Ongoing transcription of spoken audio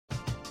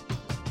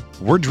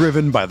We're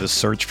driven by the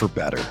search for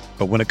better.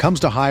 But when it comes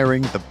to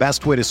hiring, the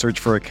best way to search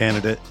for a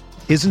candidate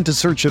isn't to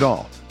search at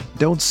all.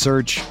 Don't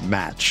search,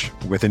 match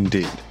with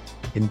Indeed.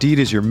 Indeed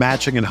is your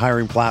matching and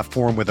hiring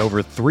platform with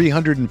over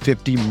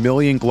 350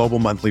 million global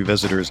monthly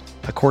visitors,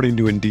 according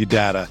to Indeed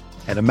data,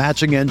 and a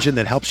matching engine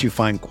that helps you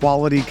find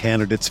quality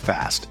candidates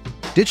fast.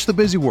 Ditch the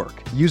busy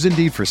work. Use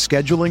Indeed for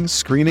scheduling,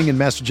 screening, and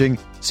messaging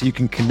so you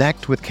can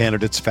connect with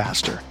candidates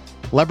faster.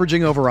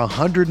 Leveraging over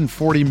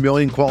 140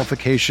 million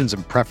qualifications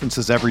and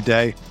preferences every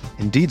day,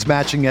 Indeed's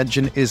matching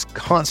engine is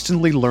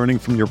constantly learning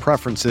from your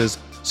preferences,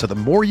 so the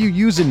more you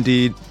use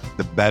Indeed,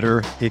 the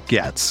better it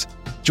gets.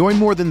 Join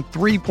more than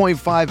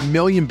 3.5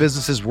 million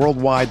businesses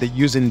worldwide that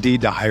use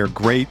Indeed to hire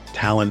great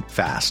talent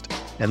fast.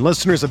 And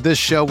listeners of this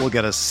show will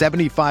get a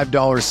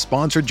 $75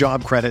 sponsored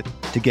job credit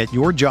to get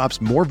your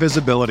jobs more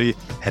visibility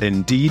at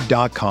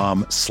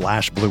Indeed.com/Blue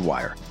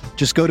Wire.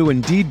 Just go to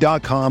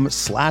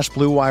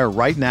Indeed.com/Blue Wire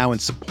right now and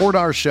support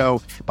our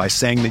show by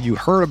saying that you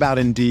heard about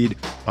Indeed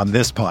on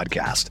this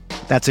podcast.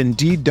 That's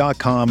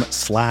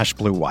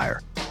Indeed.com/Blue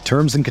Wire.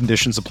 Terms and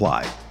conditions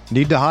apply.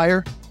 Need to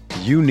hire?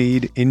 You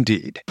need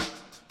Indeed.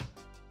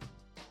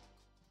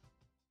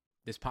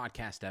 This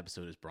podcast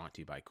episode is brought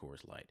to you by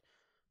Coors Light.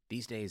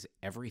 These days,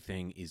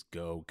 everything is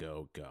go,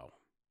 go, go.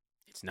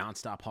 It's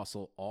nonstop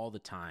hustle all the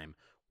time.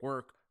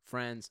 Work,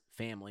 friends,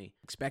 family,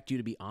 expect you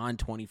to be on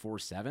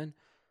 24/7.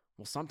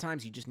 Well,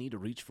 sometimes you just need to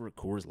reach for a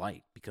Coors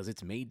Light because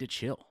it's made to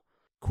chill.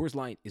 Coors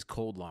Light is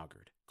cold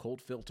lagered,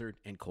 cold filtered,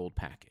 and cold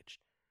packaged.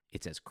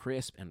 It's as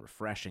crisp and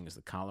refreshing as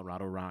the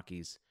Colorado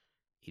Rockies.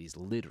 It is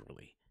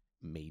literally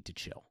made to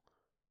chill.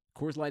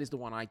 Coors Light is the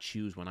one I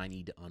choose when I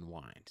need to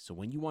unwind. So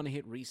when you want to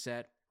hit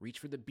reset, reach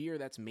for the beer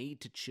that's made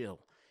to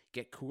chill.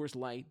 Get Coors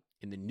Light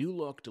in the new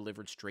look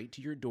delivered straight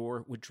to your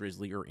door with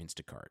Drizzly or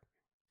Instacart.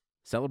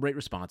 Celebrate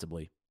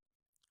responsibly.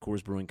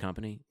 Coors Brewing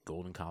Company,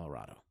 Golden,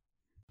 Colorado.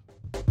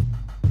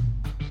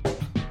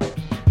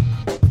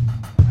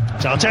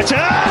 Arteta!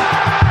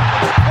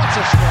 What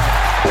a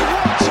strike!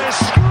 What a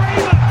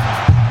screamer!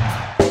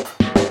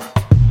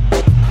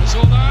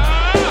 Zola!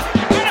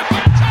 And a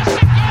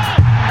fantastic goal!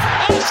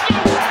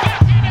 Arsenal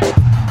back in it!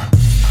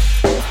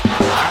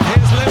 And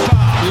here's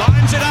Limpar,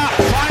 lines it up,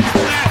 finds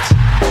the net.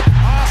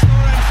 Arsenal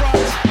are in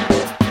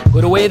front.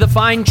 Put away the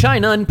fine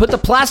china and put the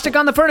plastic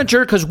on the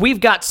furniture because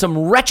we've got some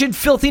wretched,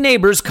 filthy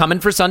neighbors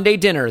coming for Sunday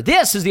dinner.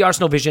 This is the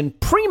Arsenal Vision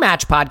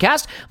pre-match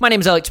podcast. My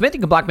name is Elliot Smith.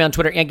 You can block me on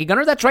Twitter, Yankee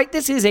Gunner. That's right,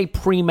 this is a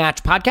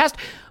pre-match podcast.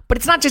 But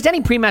it's not just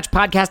any pre-match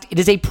podcast. It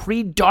is a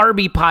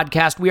pre-Derby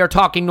podcast. We are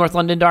talking North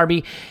London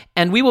Derby,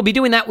 and we will be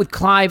doing that with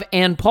Clive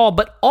and Paul.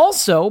 But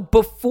also,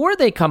 before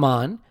they come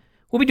on,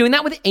 we'll be doing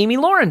that with Amy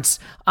Lawrence.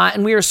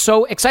 And we are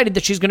so excited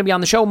that she's going to be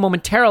on the show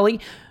momentarily.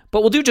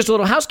 But we'll do just a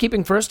little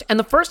housekeeping first. And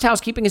the first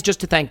housekeeping is just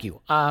to thank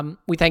you.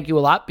 We thank you a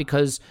lot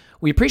because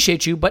we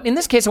appreciate you. But in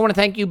this case, I want to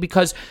thank you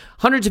because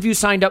hundreds of you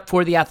signed up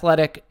for The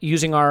Athletic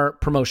using our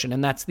promotion.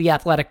 And that's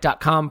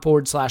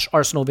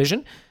theathletic.com/Arsenal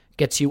Vision.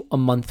 Gets you a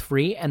month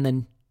free and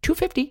then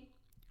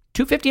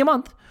 $250 a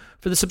month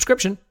for the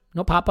subscription.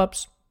 No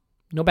pop-ups,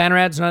 no banner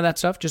ads, none of that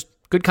stuff. Just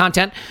good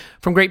content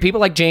from great people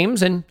like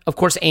James and, of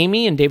course,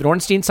 Amy and David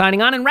Ornstein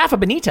signing on and Rafa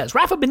Benitez.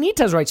 Rafa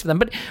Benitez writes for them.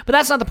 But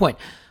that's not the point.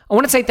 I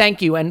want to say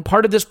thank you, and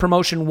part of this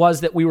promotion was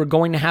that we were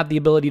going to have the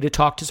ability to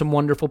talk to some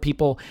wonderful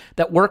people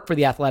that work for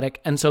The Athletic,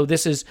 and so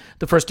this is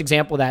the first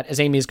example of that, as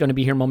Amy is going to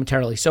be here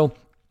momentarily. So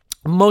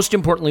most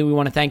importantly, we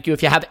want to thank you.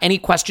 If you have any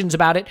questions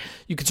about it,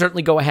 you can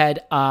certainly go ahead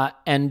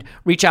and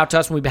reach out to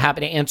us, and we'd be happy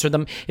to answer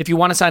them. If you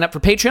want to sign up for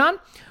Patreon,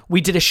 we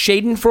did a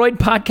Schadenfreude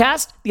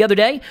podcast the other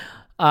day.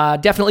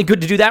 Definitely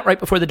good to do that right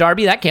before the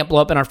Derby. That can't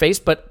blow up in our face,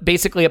 but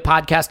basically a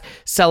podcast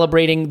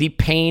celebrating the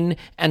pain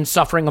and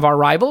suffering of our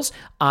rivals.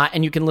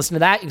 And you can listen to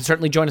that. You can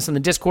certainly join us in the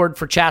Discord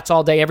for chats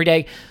all day, every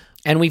day.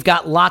 And we've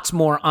got lots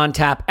more on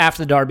tap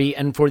after the Derby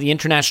and for the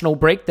international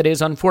break that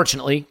is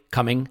unfortunately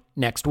coming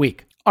next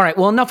week. All right,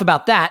 well, enough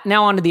about that.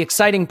 Now on to the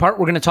exciting part.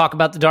 We're going to talk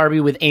about the Derby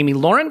with Amy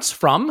Lawrence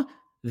from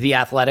The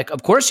Athletic.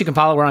 Of course, you can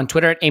follow her on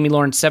Twitter at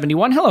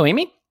AmyLawrence71. Hello,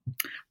 Amy.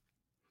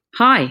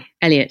 Hi,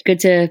 Elliot.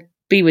 Good to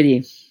be with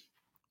you.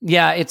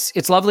 Yeah,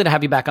 it's lovely to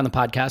have you back on the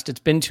podcast. It's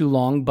been too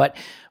long, but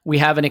we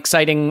have an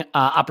exciting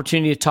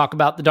opportunity to talk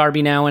about the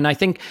Derby now. And I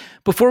think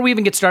before we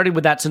even get started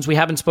with that, since we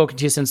haven't spoken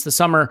to you since the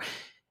summer,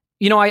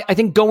 I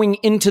think going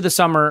into the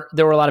summer,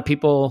 there were a lot of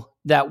people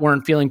that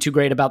weren't feeling too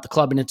great about the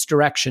club and its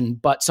direction,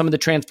 but some of the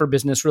transfer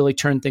business really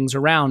turned things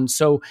around.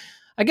 So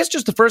I guess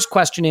just the first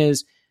question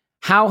is,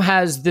 how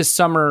has this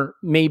summer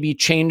maybe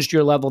changed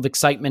your level of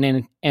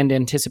excitement and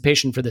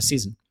anticipation for this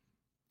season?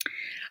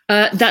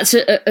 That's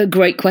a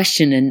great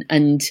question,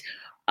 and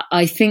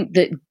I think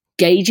that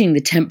gauging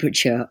the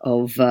temperature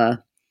of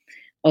the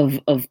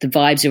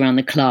vibes around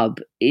the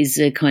club is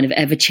a kind of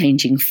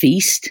ever-changing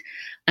feast.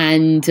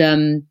 And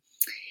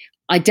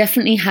I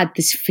definitely had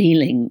this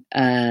feeling,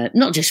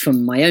 not just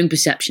from my own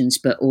perceptions,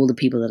 but all the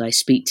people that I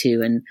speak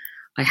to. And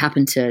I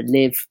happen to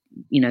live,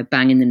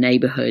 bang in the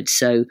neighborhood.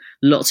 So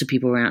lots of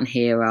people around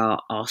here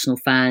are Arsenal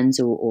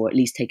fans or at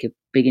least take a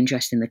big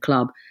interest in the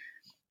club.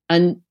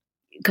 And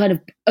kind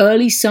of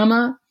early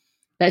summer,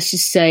 let's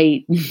just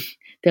say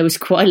there was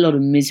quite a lot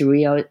of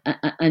misery.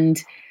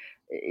 And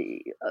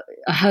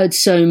I heard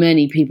so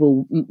many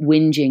people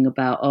whinging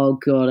about, oh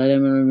God, I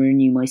don't want to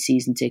renew my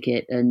season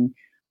ticket, and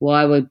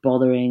why are we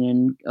bothering?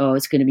 And oh,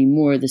 it's going to be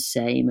more of the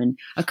same, and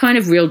a kind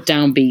of real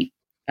downbeat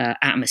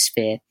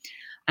atmosphere.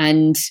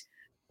 And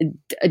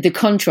the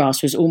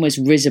contrast was almost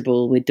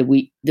risible with the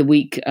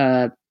week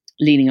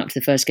leading up to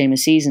the first game of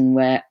the season,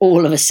 where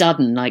all of a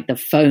sudden, like, the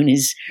phone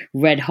is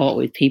red hot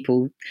with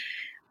people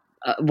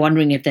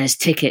wondering if there's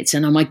tickets,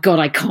 and oh my God,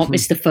 I can't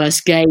miss the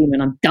first game,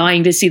 and I'm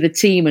dying to see the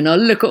team, and I'll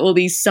look at all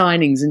these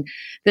signings. And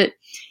that,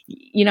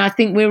 I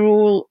think we're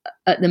all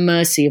at the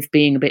mercy of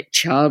being a bit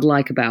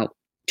childlike about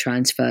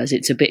transfers.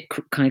 It's a bit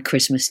kind of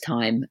Christmas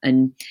time,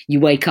 and you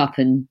wake up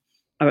and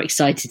are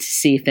excited to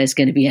see if there's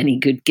going to be any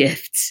good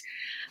gifts,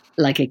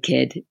 like a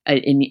kid,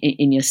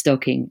 in your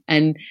stocking.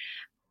 And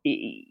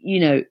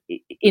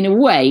in a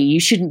way, you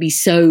shouldn't be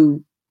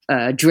so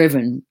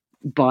driven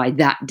by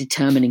that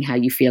determining how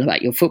you feel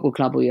about your football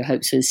club or your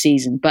hopes for the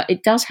season, but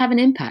it does have an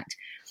impact.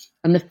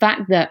 And the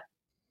fact that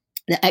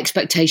the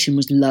expectation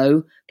was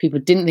low, people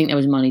didn't think there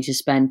was money to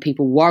spend,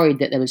 people worried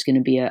that there was going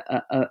to be a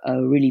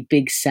really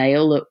big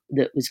sale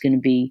that was going to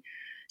be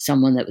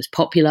someone that was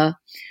popular,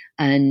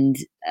 and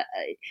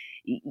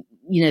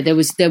there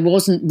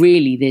wasn't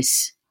really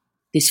this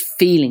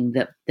feeling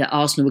that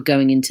Arsenal were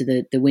going into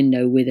the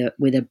window with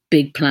a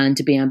big plan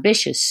to be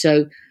ambitious.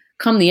 So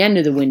come the end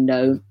of the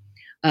window,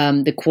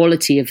 the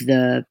quality of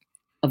the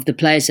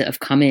players that have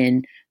come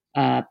in,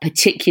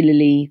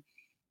 particularly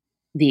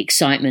the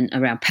excitement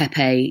around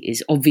Pepe,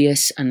 is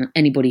obvious. And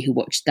anybody who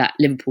watched that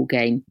Liverpool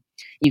game,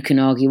 you can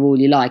argue all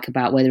you like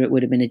about whether it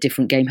would have been a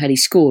different game had he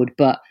scored.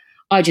 But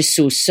I just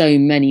saw so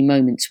many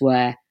moments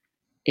where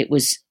it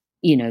was,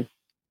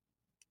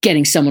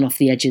 getting someone off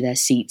the edge of their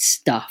seat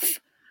stuff,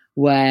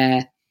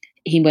 where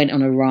he went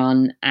on a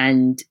run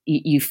and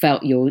you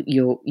felt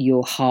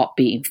your heart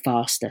beating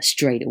faster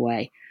straight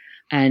away.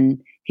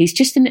 And he's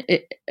just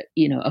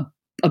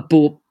a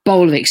bowl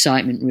of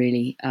excitement,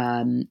 really.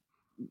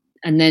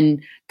 And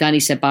then Danny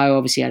Ceballos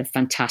obviously had a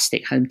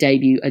fantastic home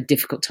debut, a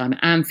difficult time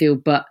at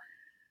Anfield, but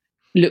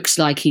looks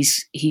like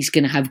he's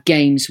going to have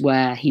games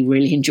where he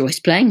really enjoys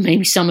playing.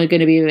 Maybe some are going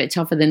to be a bit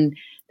tougher than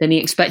he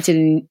expected,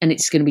 and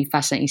it's going to be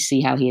fascinating to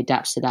see how he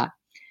adapts to that.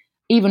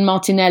 Even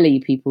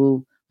Martinelli,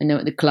 people I know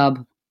at the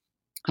club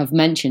have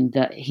mentioned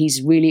that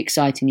he's really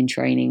exciting in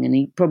training, and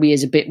he probably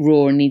is a bit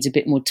raw and needs a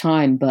bit more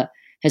time, but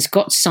has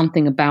got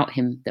something about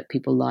him that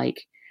people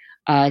like.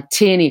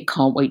 Tierney,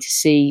 can't wait to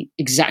see.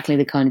 Exactly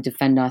the kind of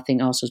defender I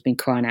think Arsenal's been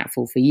crying out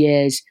for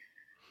years.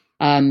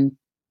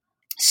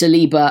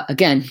 Saliba,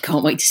 again,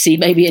 can't wait to see,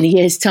 maybe in a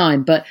year's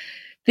time. But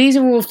these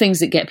are all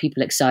things that get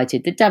people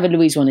excited. The David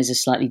Luiz one is a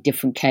slightly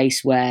different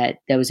case, where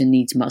there was a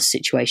needs-must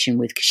situation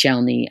with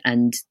Koscielny,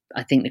 and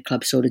I think the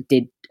club sort of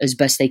did as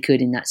best they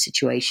could in that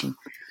situation.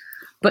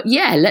 But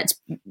yeah,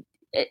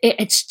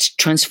 it's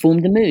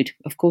transformed the mood.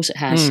 Of course it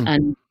has.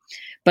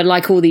 But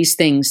like all these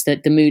things,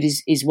 that the mood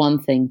is one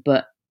thing,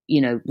 but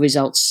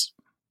results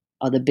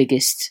are the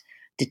biggest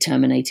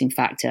determinating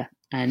factor.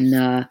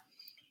 And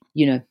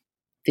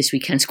this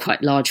weekend's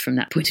quite large from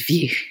that point of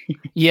view.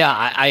 Yeah,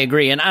 I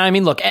agree. And I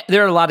mean, look,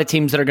 there are a lot of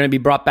teams that are going to be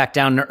brought back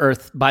down to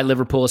earth by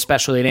Liverpool,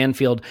 especially at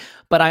Anfield.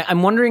 But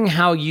I'm wondering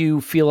how you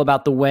feel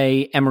about the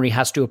way Emery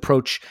has to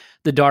approach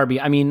the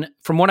derby. I mean,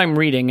 from what I'm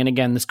reading, and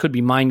again, this could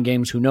be mind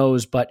games, who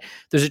knows, but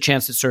there's a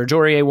chance that Serge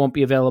Aurier won't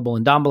be available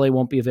and Ndombele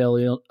won't be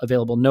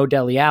available. No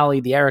Dele Alli.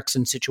 The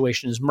Eriksen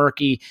situation is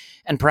murky.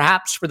 And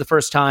perhaps for the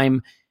first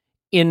time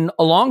in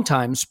a long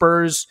time,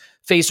 Spurs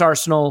face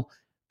Arsenal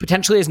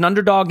potentially as an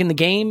underdog in the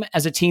game,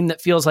 as a team that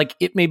feels like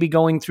it may be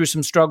going through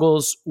some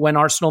struggles when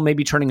Arsenal may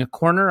be turning a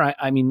corner.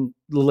 I mean,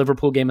 the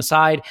Liverpool game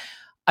aside,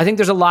 I think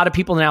there's a lot of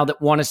people now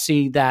that want to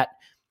see that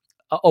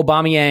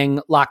Aubameyang,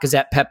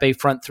 Lacazette, Pepe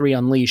front three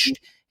unleashed.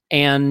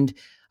 And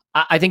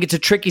I think it's a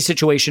tricky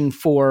situation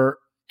for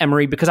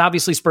Emery, because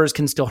obviously Spurs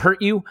can still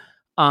hurt you,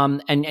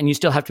 and you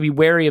still have to be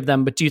wary of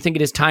them. But do you think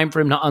it is time for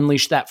him to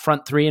unleash that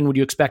front three, and would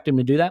you expect him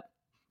to do that?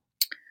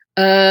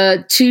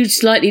 Two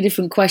slightly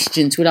different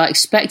questions. Would I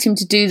expect him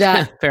to do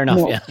that? Fair enough.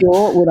 Not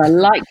sure. Would I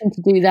like him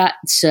to do that?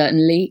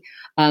 Certainly.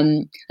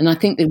 And I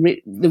think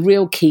the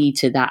real key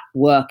to that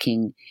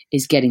working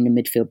is getting the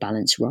midfield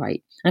balance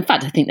right. In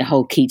fact, I think the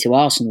whole key to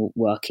Arsenal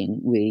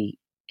working really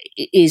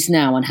is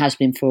now, and has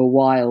been for a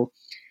while,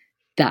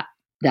 that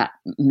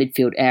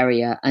midfield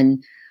area.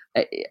 And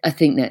I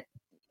think that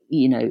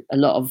a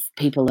lot of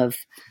people have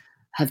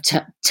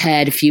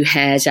teared a few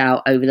hairs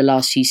out over the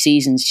last few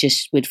seasons,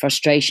 just with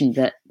frustration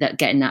that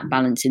getting that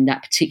balance in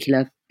that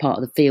particular part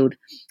of the field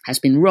has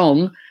been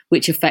wrong,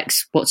 which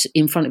affects what's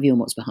in front of you and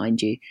what's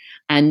behind you.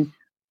 And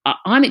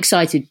I'm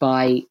excited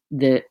by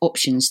the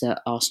options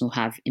that Arsenal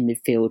have in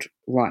midfield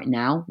right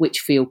now, which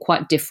feel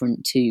quite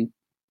different to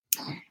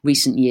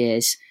recent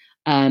years.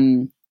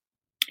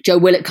 Joe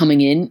Willock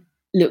coming in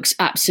looks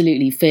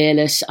absolutely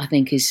fearless. I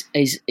think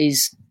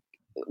is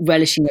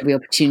relishing every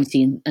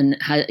opportunity, and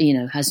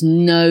has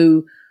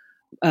no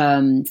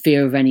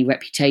fear of any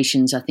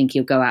reputations. I think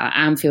he'll go out at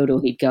Anfield,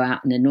 or he'd go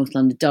out in the North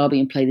London derby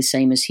and play the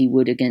same as he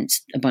would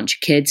against a bunch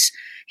of kids.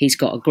 He's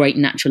got a great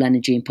natural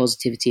energy and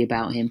positivity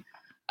about him.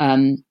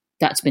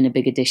 That's been a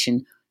big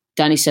addition.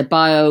 Danny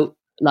Ceballos,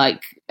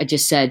 like I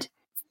just said,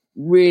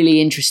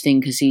 really interesting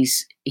because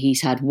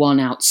he's had one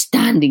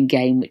outstanding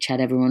game which had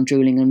everyone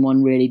drooling, and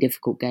one really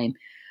difficult game.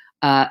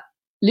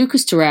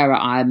 Lucas Torreira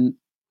I'm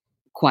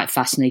quite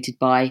fascinated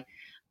by,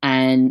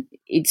 and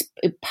it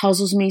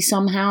puzzles me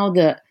somehow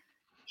that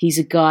he's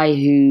a guy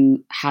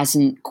who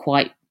hasn't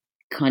quite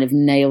kind of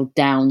nailed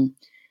down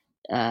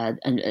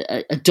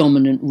a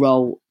dominant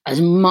role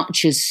as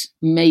much as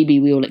maybe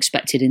we all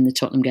expected in the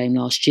Tottenham game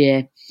last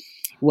year,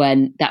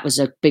 when that was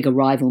a big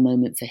arrival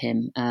moment for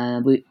him.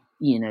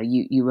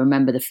 You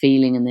remember the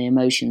feeling and the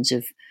emotions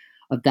of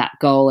that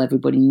goal.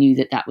 Everybody knew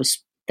that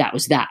was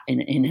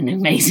in an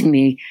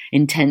amazingly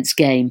intense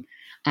game,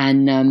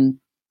 and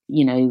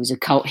he was a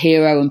cult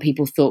hero, and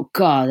people thought,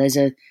 God, there's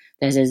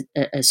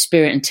a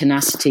spirit and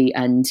tenacity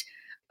and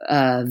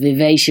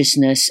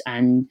vivaciousness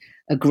and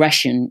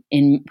aggression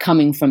in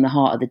coming from the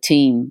heart of the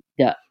team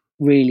that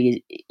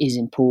really is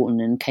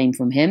important and came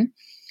from him.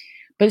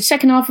 But the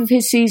second half of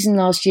his season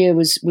last year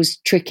was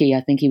tricky.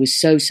 I think he was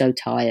so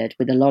tired,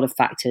 with a lot of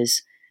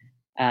factors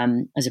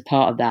as a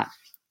part of that.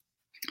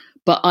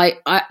 But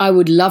I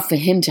would love for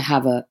him to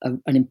have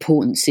an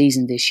important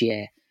season this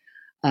year.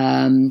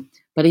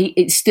 But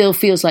it still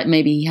feels like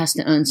maybe he has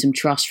to earn some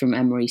trust from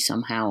Emery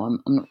somehow.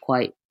 I'm not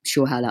quite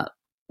sure how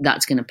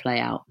that's going to play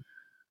out.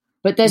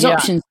 But there's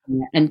options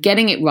there, and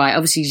getting it right.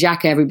 Obviously,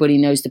 Xhaka, everybody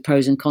knows the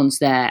pros and cons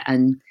there,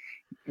 and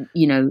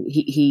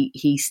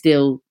he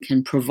still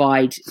can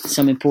provide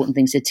some important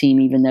things to the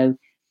team, even though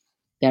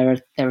there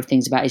are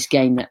things about his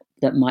game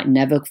that might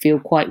never feel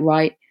quite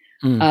right.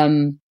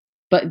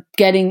 But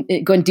getting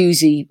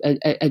Guendouzi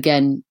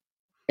again,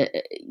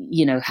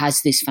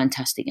 has this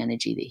fantastic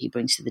energy that he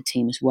brings to the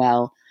team as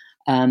well.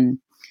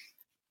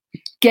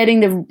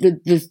 Getting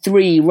the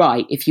three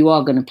right, if you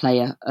are going to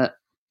play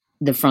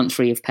the front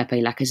three of Pepe,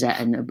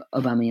 Lacazette, and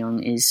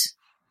Aubameyang is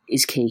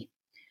key.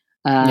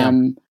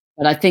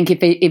 But I think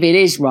if it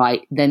is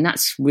right, then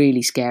that's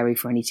really scary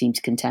for any team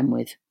to contend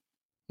with.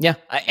 Yeah,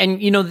 and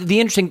the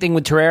interesting thing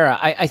with Torreira,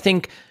 I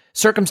think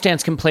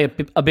circumstance can play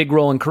a big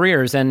role in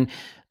careers, and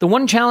the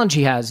one challenge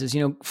he has is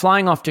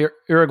flying off to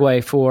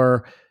Uruguay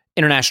for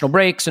international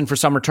breaks and for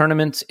summer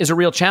tournaments is a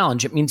real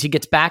challenge. It means he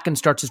gets back and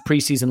starts his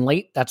preseason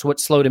late. That's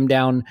what slowed him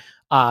down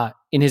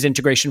in his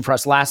integration for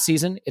us last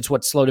season. It's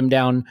what slowed him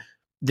down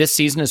this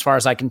season, as far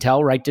as I can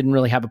tell, right? Didn't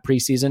really have a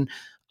preseason.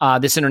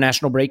 This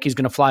international break, he's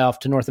going to fly off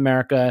to North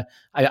America.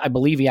 I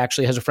believe he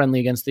actually has a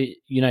friendly against the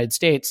United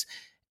States.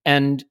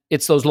 And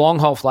it's those long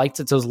haul flights.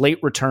 It's those late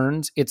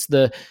returns. It's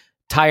the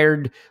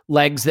tired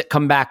legs that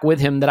come back with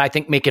him that I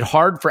think make it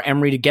hard for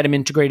Emery to get him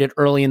integrated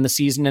early in the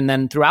season and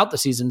then throughout the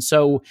season.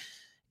 So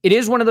it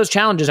is one of those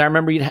challenges. I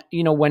remember,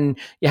 when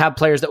you have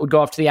players that would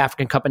go off to the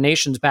African Cup of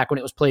Nations back when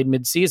it was played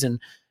mid-season,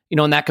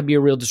 and that could be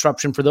a real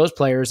disruption for those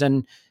players.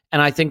 And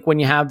I think when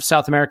you have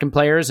South American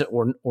players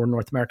or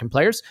North American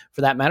players,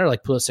 for that matter,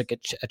 like Pulisic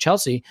at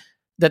Chelsea,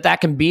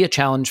 that can be a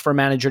challenge for a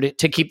manager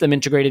to keep them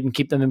integrated and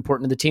keep them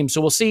important to the team.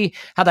 So we'll see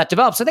how that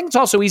develops. I think it's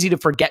also easy to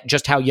forget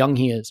just how young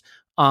he is.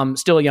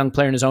 Still a young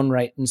player in his own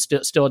right and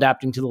still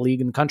adapting to the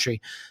league and the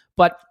country.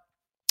 But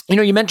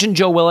you mentioned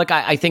Joe Willock.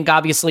 I think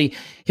obviously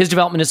his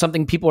development is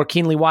something people are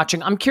keenly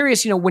watching. I'm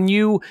curious, when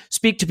you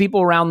speak to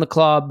people around the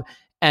club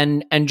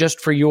and just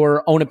for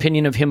your own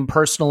opinion of him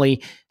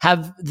personally,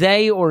 have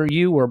they or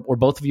you or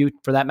both of you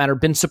for that matter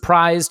been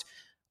surprised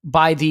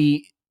by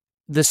the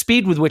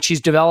speed with which he's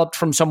developed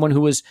from someone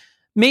who was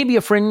maybe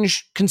a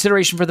fringe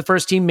consideration for the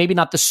first team, maybe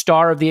not the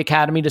star of the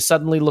academy, to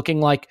suddenly looking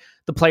like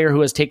the player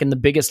who has taken the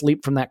biggest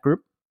leap from that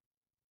group?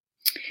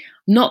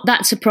 Not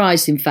that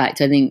surprised, in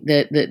fact. I think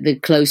the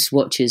close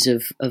watchers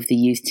of the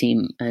youth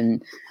team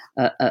and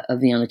of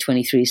the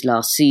under-23s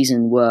last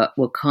season were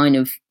kind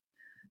of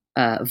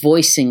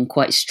voicing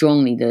quite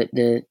strongly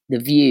the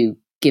view: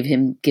 give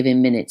him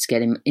minutes,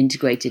 get him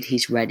integrated.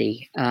 He's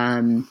ready.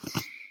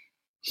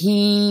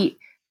 He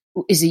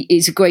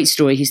is a great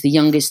story. He's the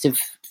youngest of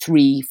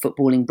three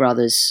footballing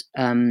brothers.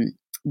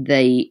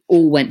 They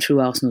all went through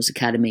Arsenal's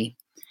academy.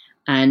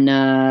 And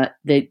the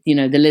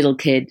little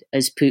kid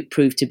has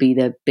proved to be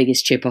the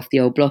biggest chip off the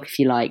old block, if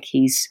you like.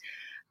 He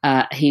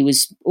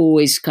was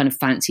always kind of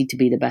fancied to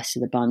be the best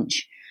of the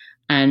bunch,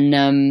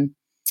 and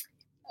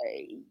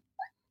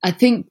I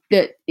think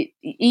that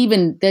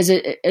even there's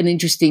an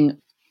interesting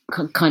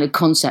kind of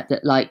concept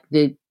that, like,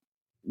 the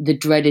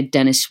dreaded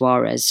Denis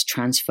Suarez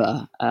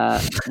transfer,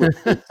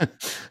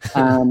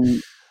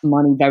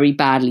 money very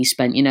badly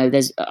spent.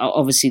 There's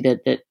obviously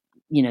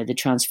the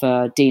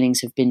transfer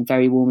dealings have been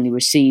very warmly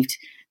received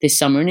this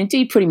summer, and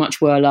indeed pretty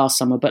much were last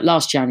summer, but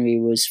last January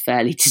was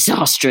fairly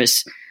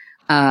disastrous,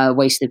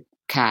 waste of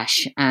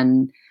cash.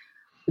 And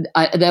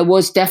there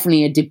was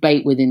definitely a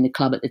debate within the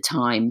club at the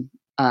time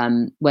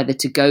whether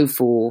to go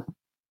for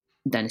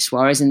Denis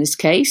Suarez in this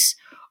case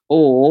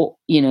or,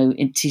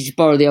 to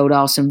borrow the old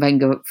Arsene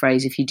Wenger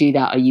phrase, if you do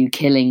that, are you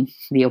killing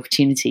the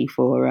opportunity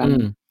for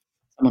someone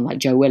like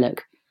Joe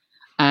Willock?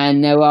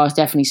 And there are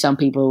definitely some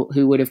people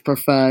who would have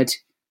preferred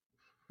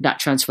that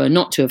transfer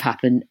not to have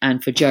happened,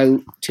 and for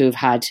Joe to have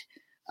had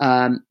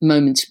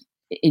moments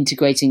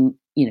integrating,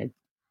 in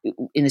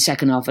the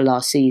second half of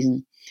last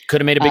season.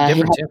 Could have made a big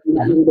difference. He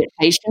had a little bit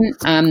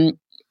patient.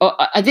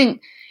 I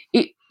think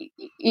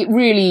it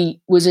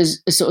really was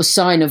a sort of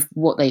sign of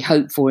what they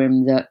hoped for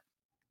him, that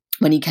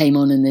when he came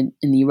on in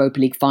the Europa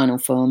League final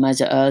for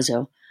Mesut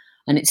Ozil,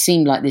 and it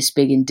seemed like this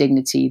big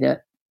indignity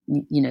that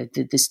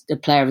the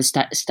player of the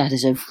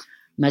status of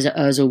Mesut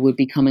Ozil would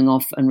be coming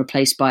off and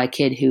replaced by a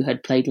kid who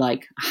had played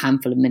like a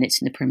handful of minutes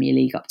in the Premier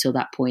League up till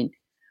that point.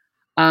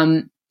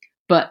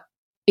 But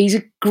he's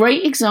a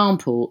great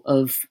example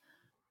of,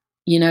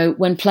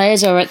 when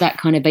players are at that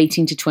kind of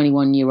 18 to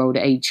 21-year-old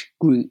age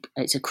group,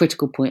 it's a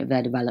critical point of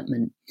their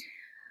development.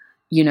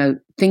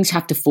 Things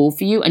have to fall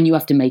for you and you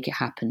have to make it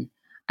happen.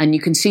 And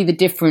you can see the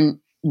different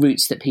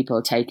routes that people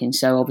are taking.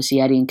 So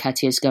obviously Eddie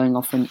Nketiah is going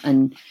off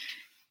and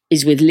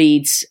is with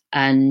Leeds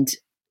and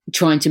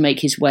trying to make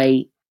his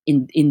way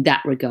in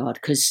that regard.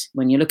 Because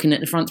when you're looking at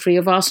the front three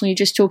of Arsenal, you're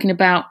just talking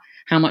about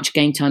how much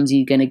game times are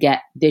you going to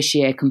get this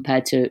year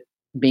compared to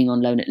being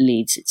on loan at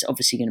Leeds. It's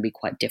obviously going to be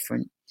quite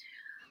different.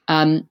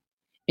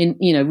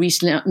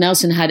 Recently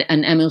Nelson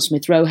and Emil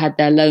Smith-Rowe had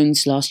their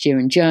loans last year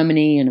in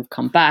Germany and have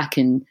come back,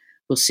 and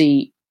we'll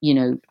see,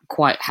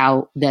 quite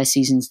how their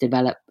seasons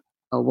develop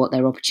or what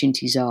their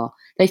opportunities are.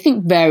 They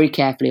think very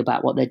carefully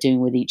about what they're doing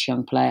with each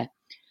young player.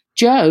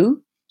 Joe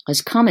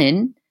has come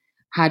in,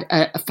 had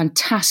a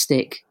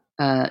fantastic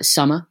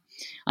summer.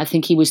 I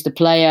think he was the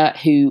player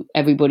who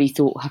everybody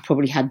thought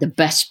probably had the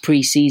best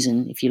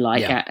pre-season, if you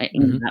like,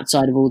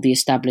 outside of all the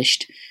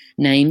established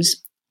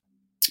names.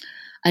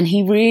 And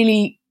he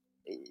really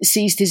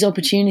seized his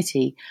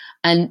opportunity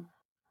and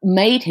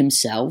made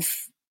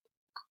himself,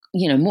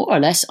 more or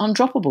less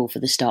undroppable for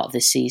the start of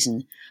this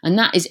season. And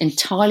that is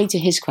entirely to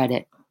his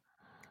credit.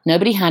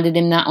 Nobody handed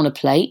him that on a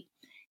plate.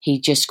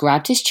 He just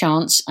grabbed his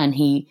chance and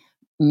he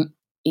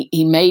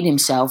made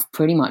himself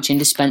pretty much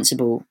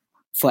indispensable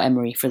for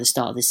Emery for the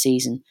start of the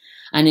season.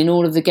 And in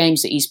all of the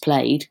games that he's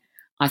played,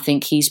 I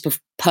think his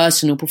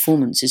personal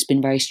performance has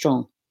been very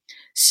strong.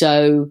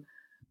 So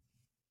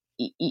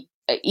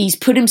he's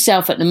put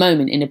himself at the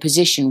moment in a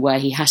position where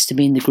he has to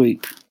be in the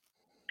group.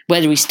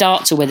 Whether he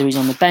starts or whether he's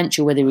on the bench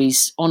or whether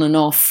he's on and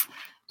off,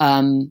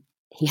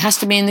 he has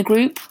to be in the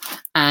group,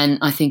 and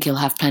I think he'll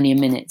have plenty of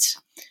minutes.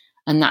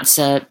 And that's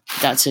a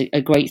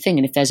great thing.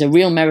 And if there's a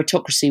real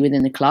meritocracy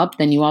within the club,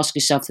 then you ask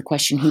yourself the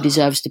question, who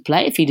deserves to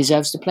play? If he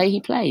deserves to play, he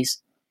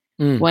plays.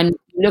 When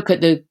you look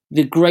at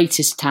the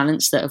greatest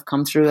talents that have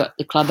come through at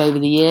the club over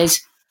the years,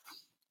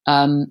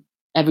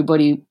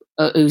 everybody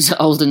who's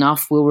old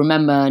enough will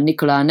remember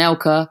Nicola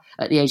Anelka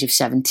at the age of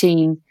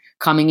 17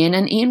 coming in,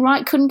 and Ian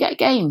Wright couldn't get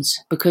games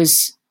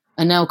because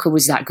Anelka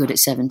was that good at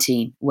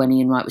 17 when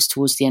Ian Wright was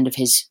towards the end of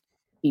his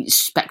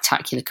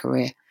spectacular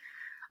career.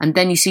 And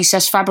then you see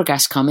Cesc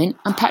Fabregas come in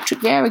and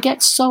Patrick Vieira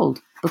gets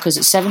sold because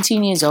at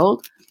 17 years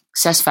old,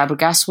 Cesc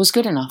Fabregas was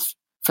good enough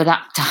for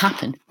that to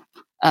happen,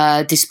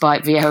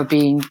 despite Vieira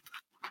being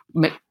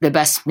the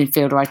best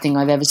midfielder I think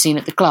I've ever seen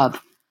at the club.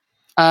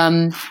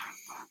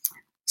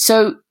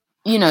 So,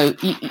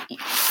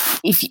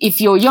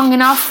 if you're young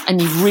enough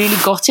and you've really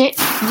got it,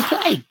 you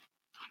play.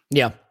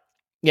 Yeah.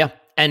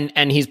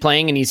 And he's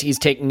playing and he's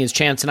taking his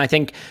chance. And I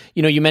think,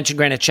 you mentioned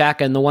Granit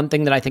Xhaka, and the one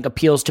thing that I think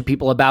appeals to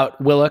people about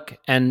Willock,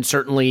 and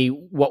certainly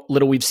what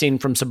little we've seen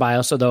from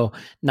Ceballos, although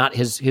not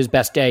his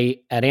best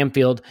day at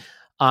Anfield,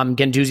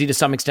 Guendouzi to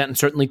some extent, and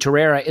certainly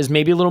Torreira, is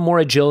maybe a little more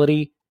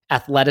agility,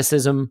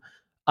 athleticism,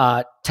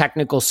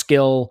 technical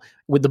skill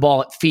with the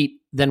ball at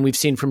feet than we've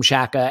seen from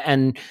Xhaka.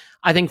 And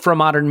I think for a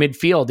modern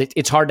midfield,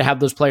 it's hard to have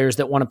those players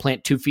that want to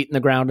plant 2 feet in the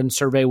ground and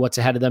survey what's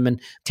ahead of them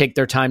and take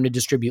their time to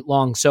distribute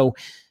long. So,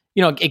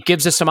 it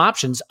gives us some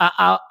options.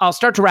 I'll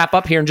start to wrap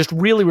up here, and just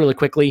really, really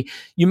quickly,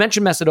 you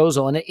mentioned Mesut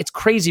Ozil, and it's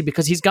crazy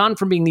because he's gone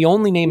from being the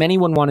only name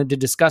anyone wanted to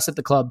discuss at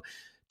the club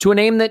to a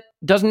name that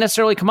doesn't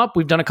necessarily come up.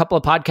 We've done a couple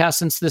of podcasts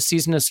since this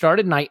season has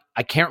started, and I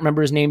can't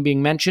remember his name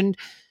being mentioned.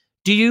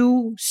 Do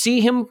you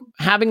see him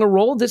having a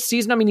role this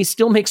season? I mean, he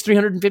still makes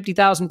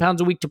 £350,000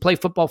 a week to play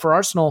football for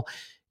Arsenal.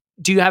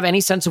 Do you have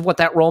any sense of what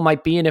that role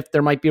might be, and if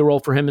there might be a role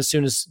for him as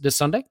soon as this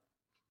Sunday?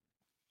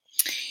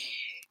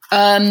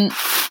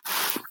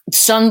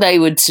 Sunday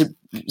would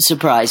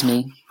surprise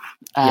me.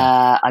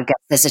 I guess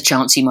there's a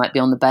chance he might be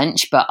on the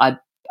bench, but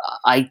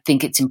I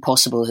think it's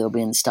impossible he'll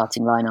be in the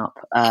starting lineup,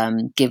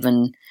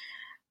 given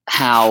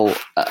how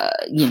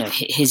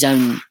his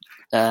own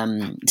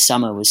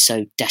summer was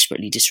so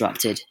desperately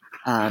disrupted.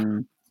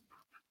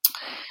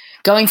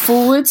 Going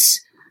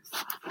forwards,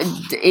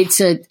 it's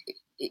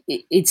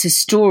a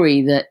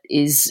story that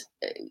is,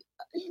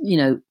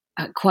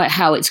 quite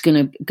how it's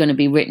going to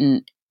be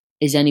written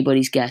is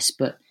anybody's guess.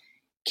 But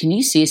can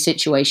you see a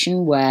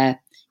situation where,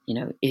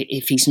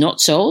 if he's not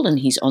sold and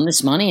he's on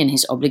this money and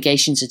his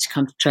obligations are to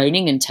come to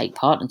training and take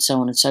part and so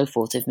on and so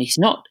forth, if he's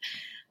not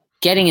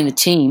getting in the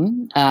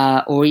team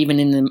or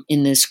even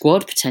in the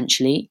squad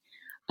potentially.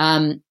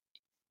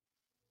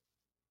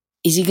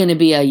 Is he going to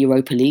be a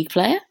Europa League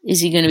player? Is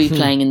he going to be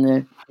playing in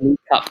the League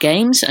Cup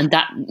games? And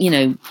that,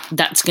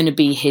 that's going to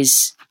be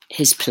his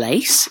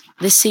place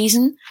this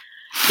season.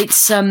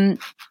 It's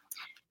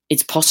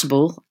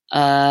possible.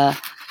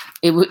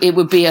 It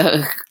would be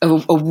a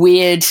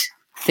weird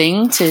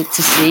thing to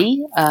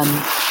see.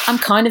 I'm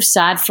kind of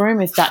sad for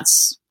him if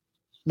that's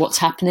what's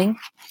happening.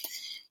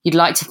 You'd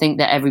like to think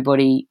that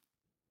everybody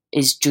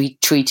is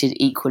treated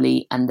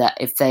equally, and that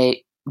if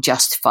they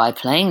justify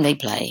playing, they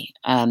play.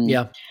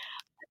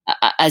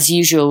 As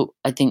usual,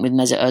 I think with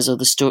Mesut Ozil,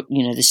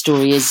 the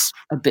story is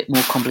a bit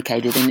more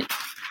complicated. And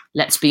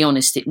let's be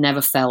honest, it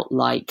never felt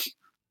like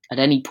at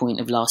any point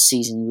of last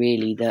season,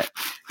 really, that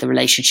the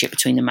relationship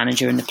between the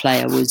manager and the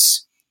player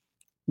was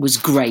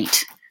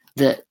great.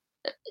 That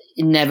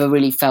it never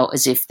really felt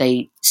as if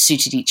they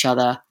suited each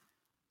other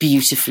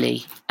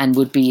beautifully and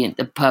would be in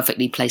the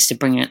perfectly placed to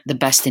bring the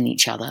best in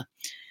each other.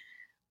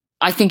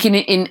 I think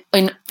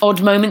in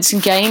odd moments in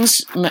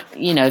games,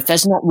 if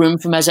there's not room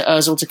for Mesut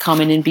Ozil to come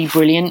in and be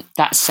brilliant,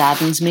 that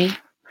saddens me.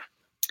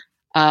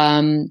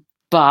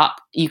 But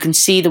you can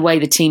see the way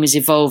the team is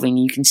evolving.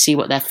 You can see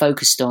what they're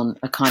focused on,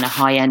 a kind of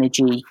high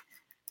energy,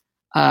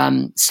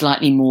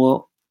 slightly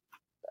more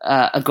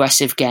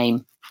aggressive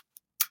game.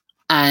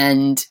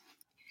 And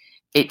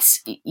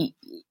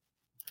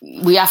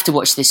we have to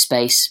watch this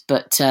space,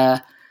 but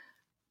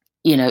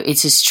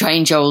it's a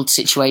strange old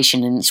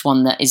situation, and it's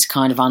one that is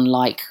kind of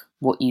unlike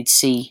what you'd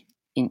see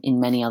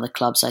in many other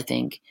clubs, I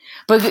think.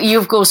 But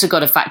you've also got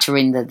to factor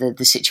in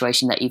the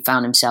situation that he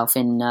found himself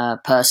in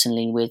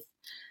personally with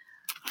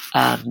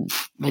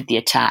the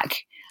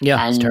attack.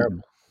 Yeah, and it's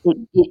terrible.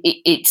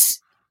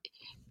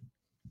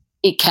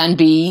 It can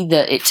be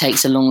that it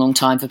takes a long, long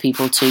time for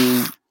people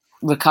to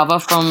recover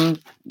from,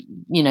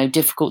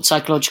 difficult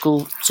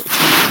psychological sort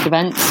of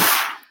events.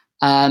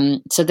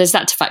 So there's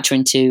that to factor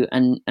into,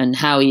 and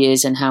how he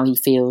is and how he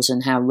feels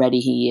and how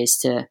ready he is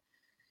to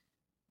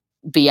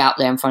be out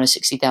there in front of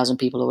 60,000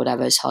 people or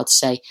whatever. It's hard to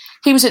say.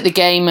 He was at the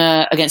game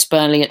against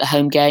Burnley, at the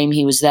home game.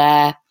 He was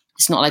there.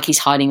 It's not like he's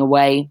hiding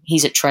away.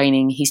 He's at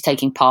training. He's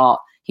taking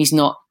part. He's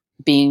not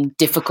being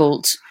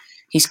difficult.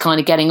 He's kind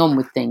of getting on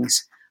with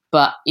things.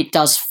 But it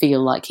does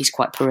feel like he's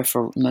quite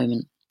peripheral at the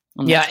moment.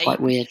 And that's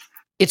quite weird.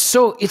 It's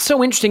so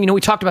interesting.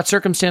 We talked about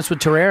circumstance with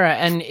Torreira,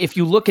 and if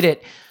you look at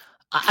it,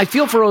 I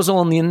feel for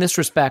Ozil in this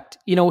respect.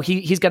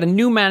 He's got a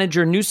new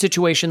manager, new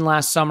situation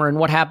last summer, and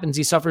what happens?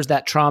 He suffers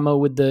that trauma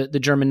with the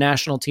German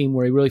national team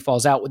where he really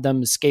falls out with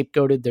them, is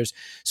scapegoated. There's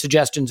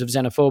suggestions of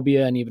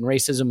xenophobia and even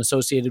racism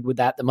associated with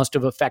that must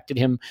have affected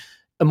him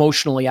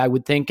emotionally, I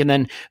would think. And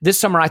then this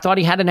summer, I thought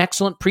he had an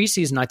excellent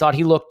preseason. I thought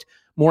he looked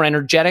more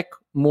energetic,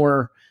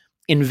 more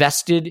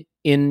invested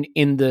in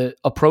the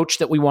approach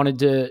that we wanted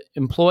to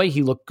employ.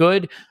 He looked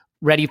good,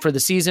 ready for the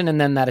season, and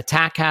then that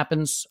attack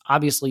happens,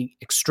 obviously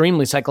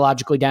extremely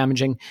psychologically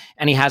damaging,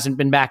 and he hasn't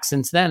been back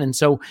since then. And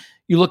so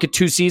you look at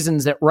 2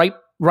 seasons that right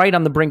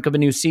on the brink of a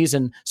new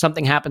season,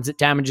 something happens that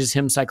damages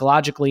him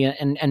psychologically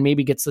and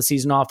maybe gets the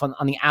season off on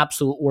the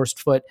absolute worst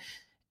foot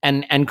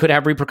and could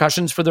have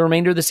repercussions for the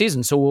remainder of the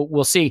season. So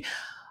we'll see.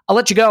 I'll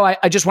let you go.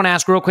 I just want to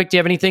ask real quick, do you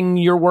have anything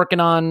you're working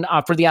on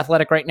for The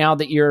Athletic right now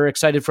that you're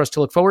excited for us to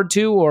look forward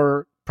to,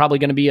 or probably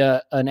going to be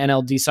an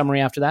NLD summary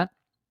after that?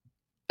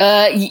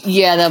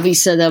 Yeah, there'll be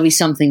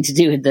something to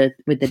do with the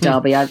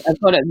derby. I've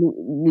got it.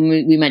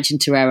 We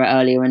mentioned Torreira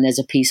earlier, and there's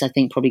a piece I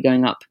think probably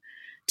going up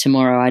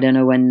tomorrow. I don't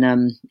know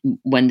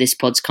when this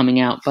pod's coming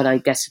out, but I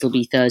guess it'll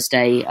be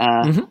Thursday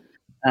about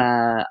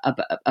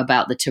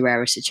the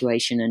Torreira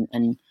situation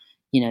and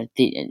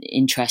the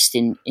interest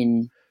in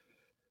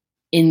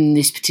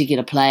this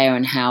particular player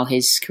and how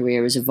his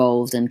career has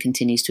evolved and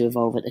continues to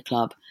evolve at the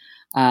club.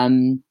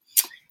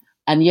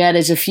 And yeah,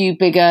 there's a few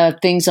bigger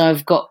things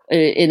I've got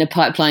in a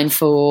pipeline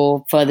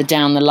for further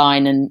down the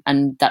line.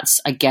 And that's,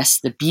 I guess,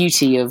 the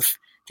beauty of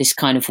this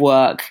kind of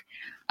work.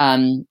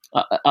 When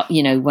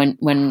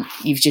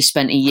you've just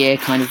spent a year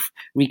kind of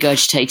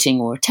regurgitating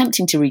or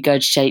attempting to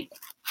regurgitate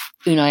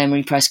Unai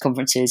Emery press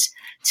conferences,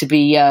 to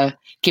be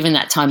given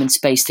that time and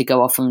space to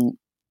go off and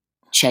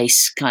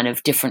chase kind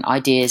of different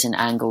ideas and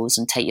angles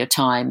and take your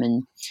time.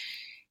 And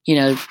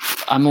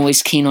I'm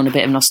always keen on a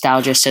bit of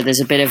nostalgia, so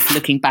there's a bit of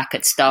looking back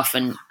at stuff,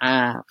 and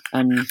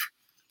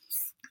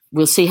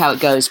we'll see how it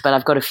goes. But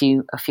I've got a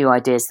few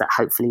ideas that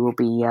hopefully will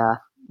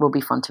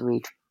be fun to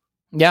read.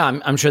 Yeah,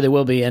 I'm sure they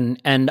will be,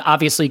 and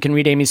obviously you can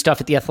read Amy's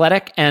stuff at The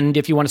Athletic. And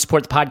if you want to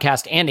support the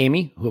podcast and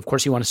Amy, who of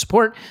course you want to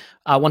support,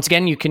 once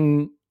again you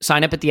can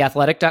sign up at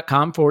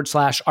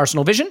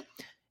theathletic.com/ArsenalVision,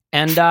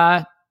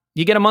 and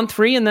you get a month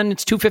free, and then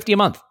it's $2.50 a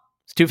month.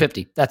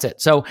 $250. That's it.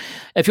 So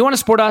if you want to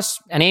support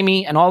us and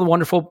Amy and all the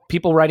wonderful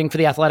people writing for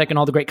The Athletic and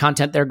all the great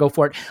content there, go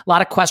for it. A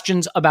lot of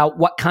questions about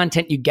what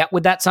content you get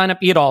with that sign up.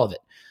 You get all of it.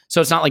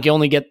 So it's not like you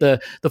only get the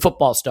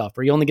football stuff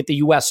or you only get the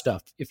US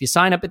stuff. If you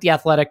sign up at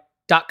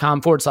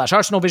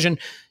theathletic.com/ArsenalVision,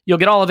 you'll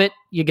get all of it.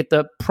 You get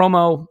the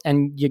promo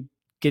and you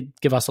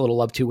give us a little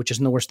love too, which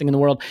isn't the worst thing in the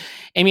world.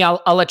 Amy,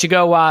 I'll let you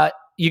go.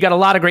 you got a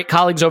lot of great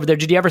colleagues over there.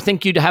 Did you ever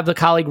think you'd have the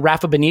colleague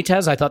Rafa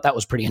Benitez? I thought that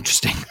was pretty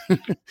interesting.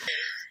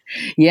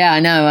 Yeah,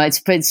 I know.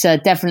 It's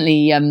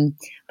definitely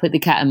put the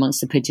cat amongst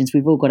the pigeons.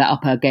 We've all got to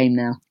up our game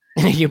now.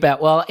 You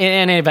bet. Well, in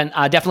any event,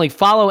 definitely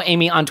follow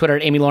Amy on Twitter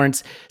at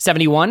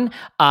AmyLawrence71.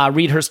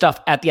 Read her stuff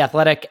at The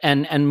Athletic.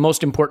 And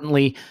most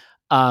importantly,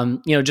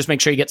 just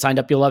make sure you get signed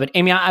up. You'll love it.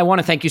 Amy, I want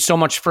to thank you so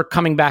much for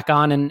coming back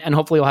on, and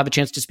hopefully we'll have a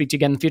chance to speak to you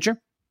again in the future.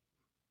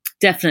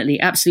 Definitely.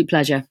 Absolute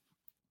pleasure.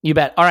 You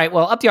bet. All right.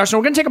 Well, up the Arsenal.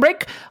 We're going to take a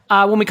break.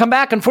 When we come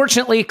back,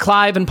 unfortunately,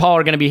 Clive and Paul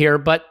are going to be here,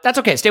 but that's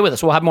okay. Stay with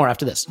us. We'll have more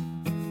after this.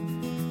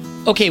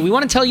 Okay, we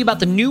want to tell you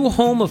about the new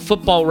home of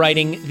football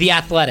writing, The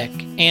Athletic.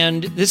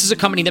 And this is a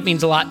company that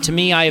means a lot to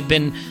me. I have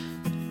been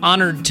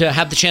honored to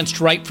have the chance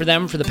to write for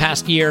them for the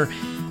past year.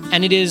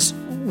 And it is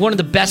one of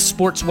the best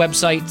sports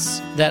websites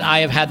that I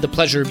have had the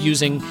pleasure of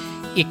using.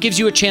 It gives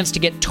you a chance to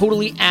get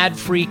totally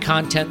ad-free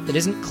content that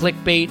isn't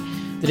clickbait,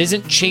 that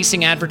isn't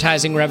chasing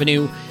advertising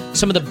revenue.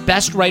 Some of the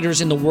best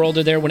writers in the world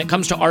are there. When it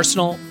comes to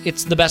Arsenal,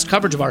 it's the best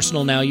coverage of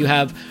Arsenal now. You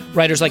have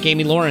writers like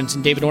Amy Lawrence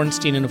and David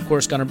Ornstein, and of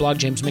course, Gunner Blog,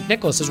 James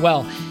McNicholas as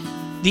well.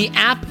 The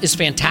app is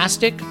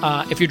fantastic.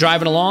 If you're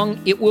driving along,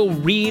 it will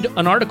read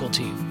an article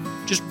to you.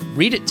 Just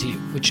read it to you,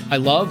 which I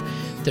love.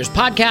 There's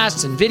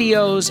podcasts and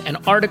videos and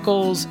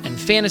articles and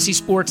fantasy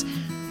sports.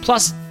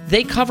 Plus,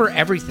 they cover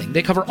everything.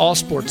 They cover all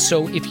sports.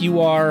 So if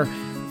you are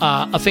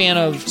a fan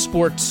of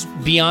sports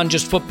beyond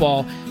just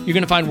football, you're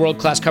going to find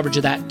world-class coverage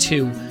of that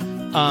too.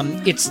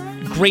 It's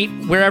great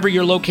wherever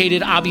you're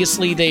located.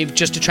 Obviously, they've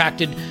just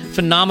attracted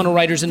phenomenal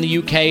writers in the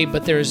UK,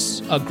 but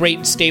there's a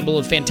great stable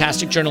of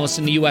fantastic journalists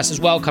in the US as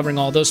well, covering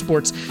all those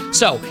sports.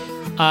 So,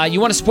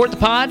 you want to support the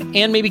pod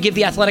and maybe give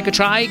The Athletic a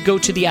try? Go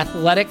to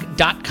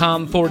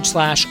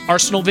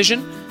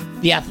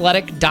theathletic.com/ArsenalVision,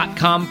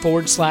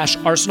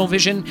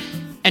 theathletic.com/ArsenalVision,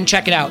 and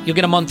check it out. You'll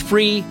get a month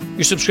free.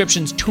 Your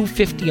subscription's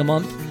 $2.50 a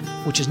month,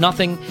 which is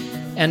nothing.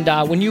 And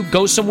when you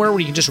go somewhere where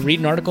you can just read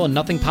an article and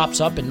nothing pops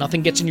up and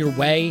nothing gets in your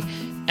way,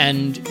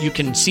 and you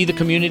can see the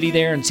community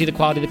there and see the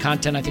quality of the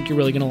content, I think you're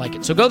really going to like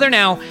it. So go there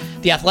now,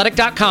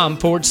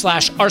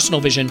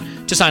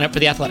 theathletic.com/ArsenalVision to sign up for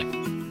The Athletic.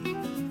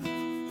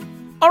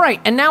 All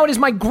right, and now it is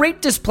my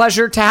great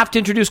displeasure to have to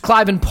introduce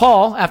Clive and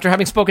Paul after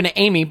having spoken to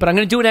Amy, but I'm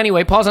going to do it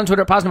anyway. Paul's on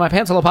Twitter at Pause in My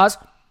Pants. Hello, Pause.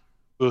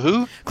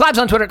 Woohoo. Clive's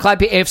on Twitter at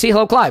CliveAFC.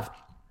 Hello, Clive.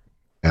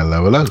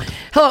 Hello, hello.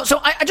 Hello. So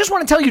I just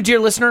want to tell you, dear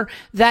listener,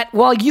 that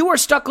while you are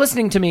stuck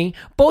listening to me,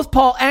 both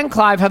Paul and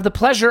Clive have the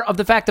pleasure of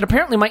the fact that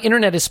apparently my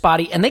internet is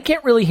spotty and they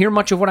can't really hear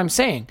much of what I'm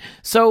saying.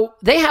 So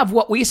they have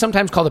what we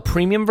sometimes call the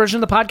premium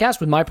version of the podcast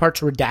with my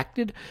parts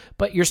redacted,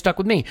 but you're stuck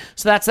with me.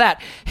 So that's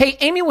that. Hey,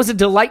 Amy was a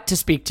delight to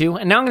speak to,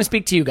 and now I'm going to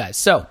speak to you guys.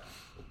 So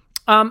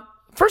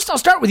first I'll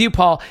start with you,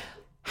 Paul.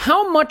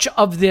 How much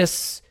of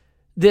this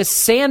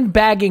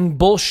sandbagging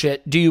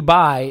bullshit do you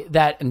buy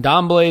that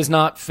Ndombele is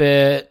not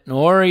fit,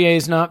 Aurier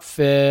is not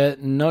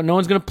fit, no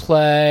one's going to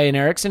play, and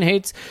Eriksen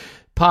hates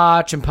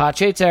Poch, and Poch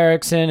hates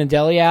Eriksen, and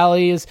Dele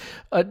Alli is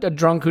a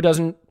drunk who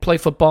doesn't play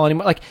football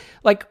anymore?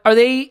 Like, are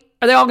they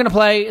all going to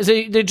play?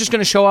 They're just going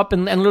to show up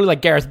and literally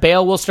like Gareth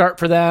Bale will start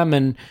for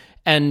them,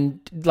 and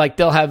like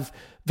they'll have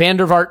Van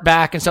der Vaart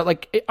back and stuff?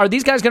 Like, are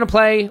these guys going to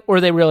play, or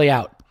are they really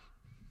out?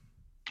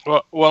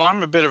 Well,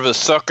 I'm a bit of a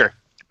sucker,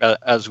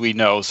 as we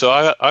know.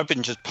 So I've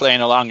been just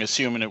playing along,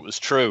 assuming it was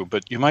true.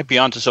 But you might be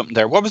onto something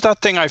there. What was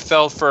that thing I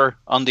fell for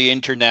on the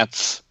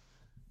internets,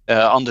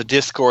 on the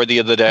Discord the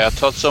other day? I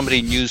thought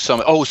somebody knew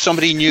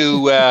somebody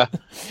knew John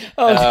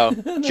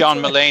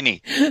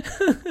Mulaney.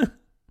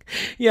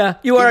 Yeah,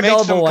 you are a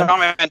gullible one. He made some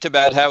comment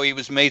about how he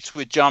was mates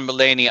with John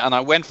Mulaney, and I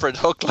went for it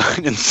hook,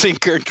 line, and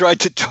sinker and tried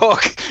to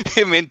talk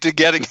him into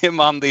getting him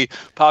on the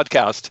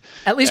podcast.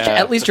 At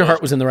least your heart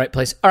was in the right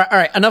place. All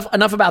right.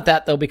 Enough about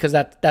that though, because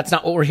that's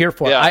not what we're here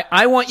for. Yeah.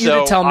 I want you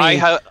to tell me.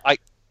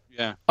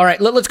 Yeah. All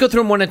right, let's go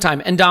through them one at a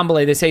time. And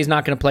Ndombele, they say he's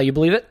not going to play. You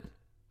believe it?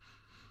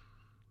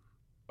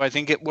 I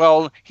think it.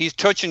 Well, he's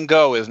touch and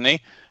go, isn't he?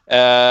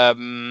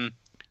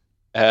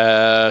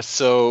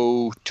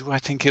 So do I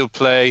think he'll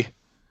play?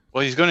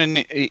 Well, he's going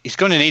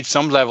to need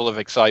some level of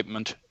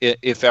excitement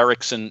if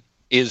Eriksen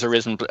is or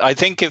isn't. I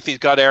think if he's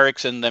got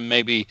Eriksen, then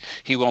maybe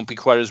he won't be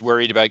quite as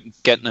worried about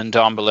getting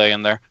Ndombele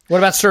in there. What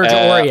about Serge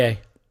Aurier?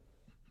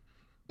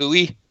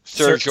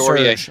 Serge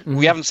Aurier. Mm-hmm.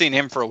 We haven't seen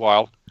him for a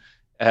while.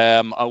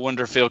 I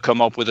wonder if he'll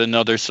come up with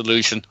another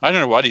solution. I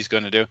don't know what he's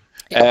going to do.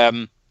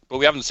 But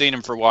we haven't seen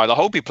him for a while. I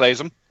hope he plays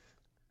him.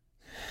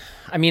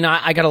 I mean,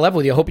 I got to level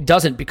with you. I hope he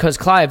doesn't, because,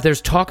 Clive,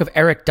 there's talk of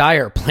Eric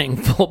Dyer playing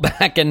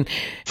fullback, and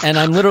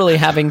I'm literally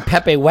having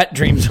Pepe wet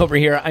dreams over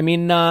here. I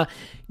mean,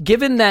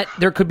 given that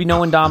there could be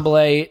no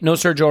Ndombele, no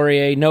Serge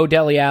Aurier, no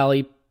Dele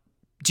Alli,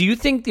 do you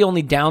think the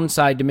only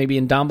downside to maybe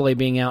Ndombele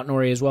being out and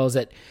Aurier as well is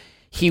that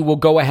he will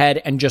go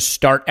ahead and just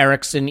start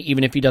Eriksen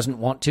even if he doesn't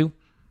want to?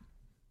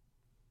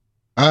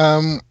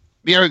 The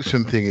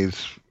Eriksen thing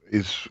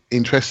is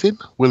interesting.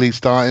 Will he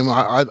start him?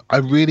 I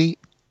really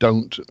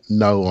don't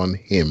know on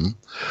him.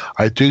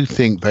 I do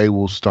think they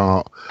will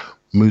start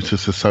Moussa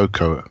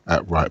Sissoko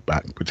at right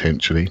back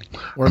potentially.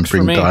 Works and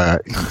bring for me.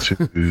 Dyer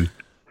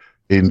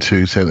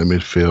into centre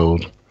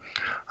midfield.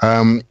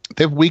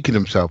 They've weakened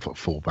themselves at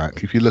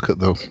fullback. If you look at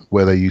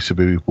where they used to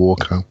be with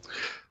Walker, and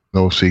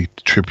obviously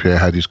Trippier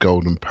had his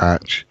golden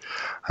patch,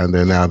 and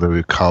then now they're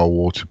with Carl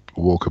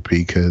Walker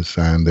Peters,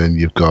 and then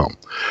you've got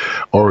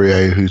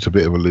Aurier, who's a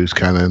bit of a loose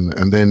cannon,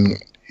 and then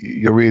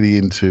you're really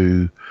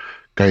into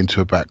going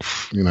to a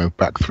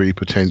back three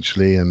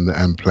potentially,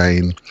 and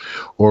playing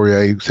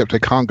Aurier, except they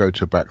can't go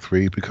to a back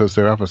three because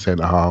their other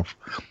centre half,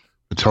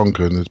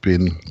 Tongan, has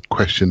been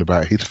questioned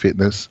about his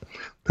fitness.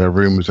 There are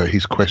rumours that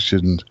he's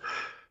questioned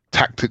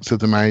tactics of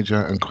the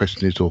manager and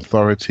questioned his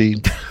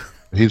authority.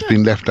 He's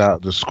been left out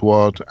of the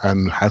squad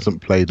and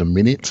hasn't played a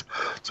minute.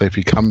 So if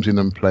he comes in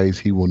and plays,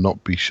 he will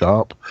not be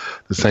sharp.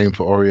 The same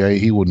for Aurier,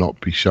 he will not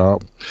be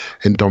sharp.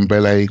 And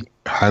Ndombele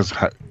has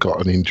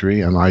got an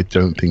injury, and I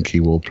don't think he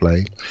will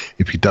play.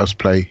 If he does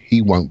play,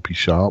 he won't be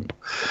sharp.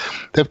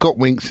 They've got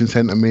Winks in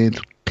centre mid.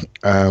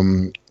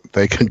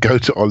 They can go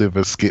to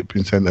Oliver Skip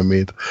in centre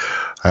mid.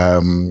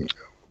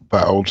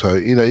 But also,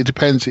 it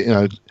depends.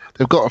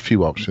 They've got a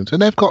few options,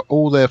 and they've got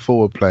all their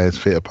forward players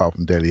fit apart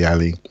from Dele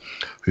Alli,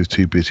 who's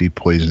too busy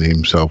poisoning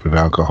himself with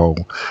alcohol,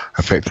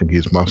 affecting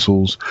his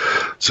muscles.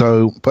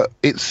 So, but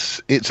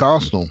it's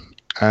Arsenal,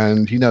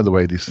 and you know the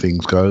way these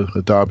things go.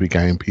 The derby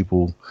game,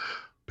 people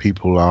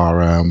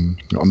are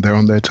they're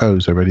on their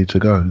toes, they're ready to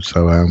go.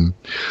 So,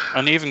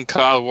 and even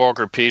Kyle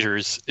Walker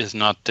Peters is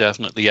not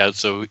definitely out,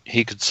 so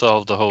he could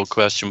solve the whole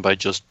question by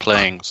just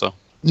playing. So,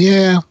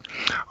 yeah,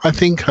 I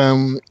think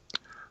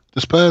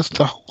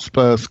the whole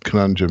Spurs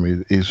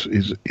conundrum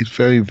is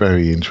very,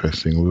 very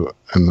interesting,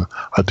 and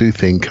I do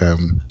think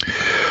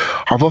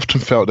I've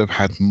often felt they've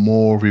had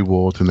more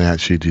reward than they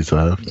actually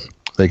deserve.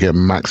 They get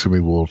maximum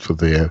reward for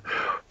the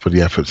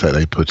efforts that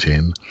they put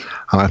in,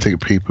 and I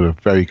think people are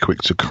very quick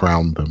to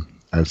crown them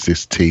as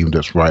this team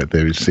that's right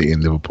there is City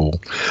and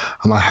Liverpool,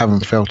 and I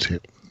haven't felt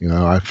it.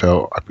 I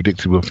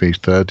predicted we'll finish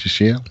third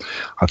this year.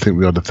 I think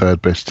we are the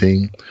third best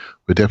team.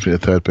 We're definitely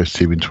the third best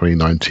team in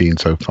 2019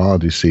 so far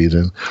this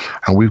season.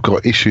 And we've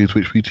got issues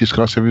which we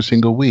discuss every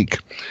single week.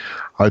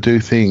 I do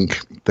think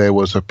there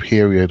was a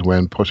period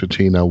when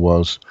Pochettino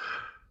was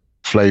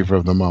flavour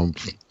of the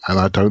month. And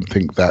I don't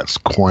think that's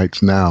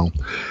quite now.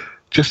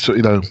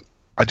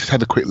 I just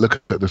had a quick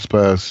look at the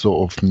Spurs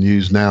sort of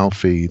News Now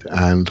feed.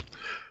 And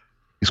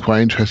it's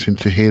quite interesting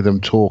to hear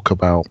them talk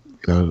about,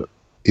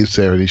 is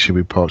there an issue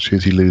with Poch?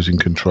 Is he losing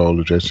control of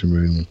the dressing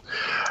room?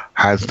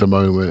 Has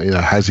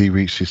he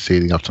reached his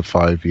ceiling after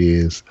 5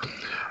 years?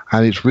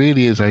 And it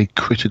really is a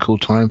critical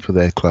time for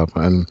their club.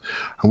 And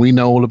we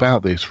know all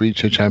about this.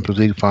 Reach a Champions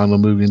League final,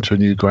 move into a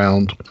new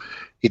ground.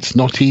 It's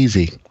not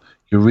easy.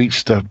 You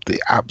reach the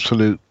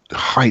absolute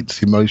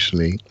heights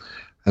emotionally,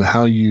 and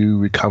how you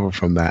recover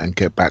from that and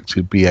get back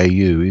to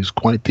BAU is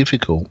quite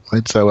difficult.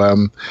 Right?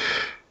 So,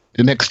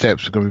 the next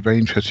steps are going to be very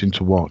interesting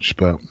to watch,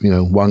 but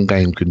one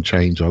game can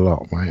change a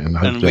lot, right?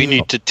 And we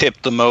need to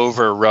tip them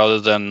over rather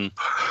than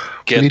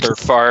get their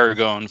fire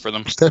going for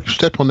them.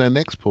 Step on their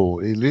necks, Paul.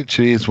 It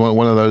literally is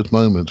one of those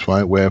moments,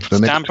 right, where for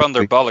the stamp on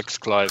their bollocks,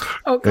 Clive.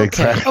 Okay,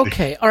 exactly.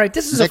 Okay, all right.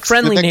 This is a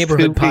friendly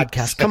neighborhood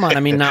podcast. Come on,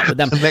 not with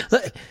them.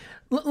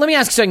 Let me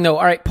ask you something though.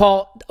 All right,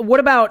 Paul. What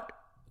about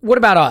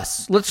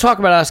us? Let's talk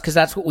about us because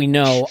that's what we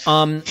know.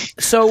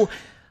 So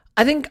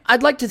I think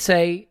I'd like to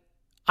say,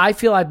 I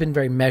feel I've been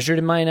very measured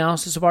in my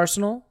analysis of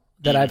Arsenal,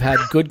 that I've had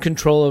good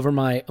control over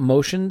my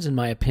emotions and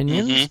my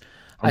opinions. Mm-hmm.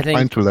 I'm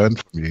trying to learn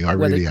from you. I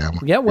really am.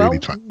 Yeah, well,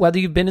 whether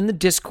you've been in the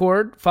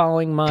Discord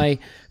following my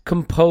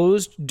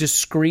composed,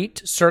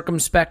 discreet,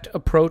 circumspect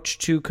approach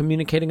to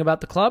communicating about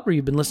the club, or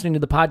you've been listening to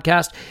the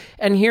podcast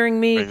and hearing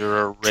me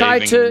try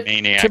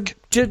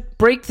to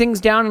break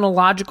things down in a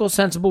logical,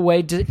 sensible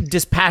way,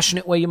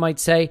 dispassionate way, you might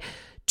say,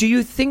 do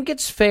you think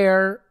it's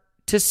fair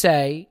to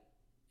say,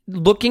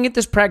 looking at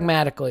this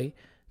pragmatically,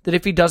 that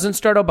if he doesn't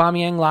start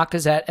Aubameyang,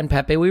 Lacazette, and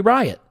Pepe, we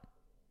riot?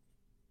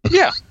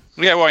 Yeah,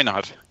 why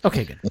not?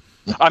 Okay, good.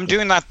 I'm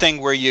doing that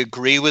thing where you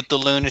agree with the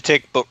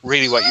lunatic, but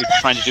really what you're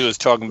trying to do is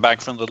talking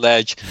back from the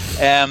ledge.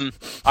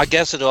 I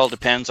guess it all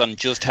depends on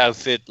just how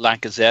fit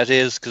Lacazette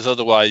is, because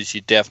otherwise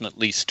you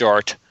definitely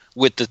start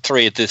with the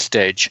three at this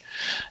stage.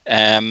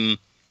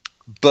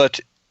 But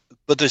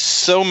there's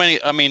so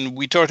many. I mean,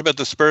 we talked about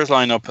the Spurs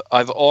lineup.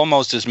 I've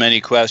almost as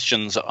many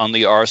questions on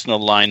the Arsenal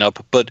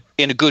lineup, but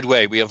in a good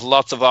way. We have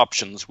lots of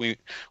options. We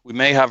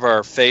may have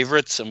our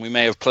favourites, and we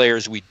may have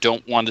players we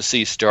don't want to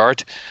see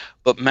start.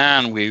 But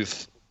man,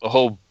 we've a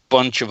whole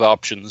bunch of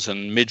options,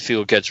 and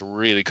midfield gets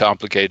really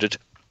complicated.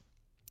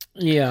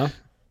 Yeah.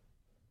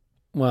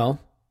 Well,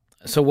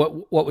 so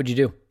what would you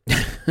do?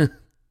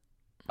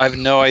 I have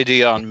no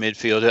idea on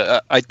midfield.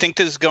 I think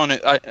this is going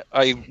to...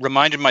 I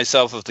reminded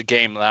myself of the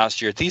game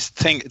last year. These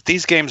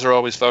games are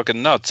always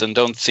fucking nuts and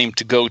don't seem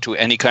to go to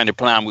any kind of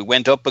plan. We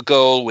went up a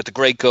goal with a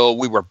great goal.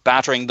 We were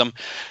battering them.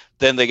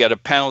 Then they get a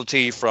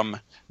penalty from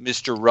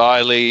Mr.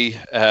 Riley.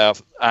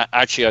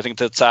 Actually, I think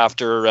that's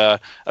after a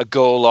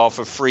goal off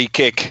a free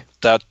kick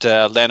that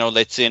Leno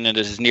lets in at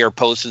his near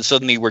post, and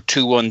suddenly we're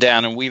 2-1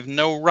 down, and we've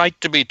no right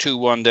to be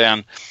 2-1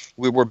 down.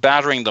 We were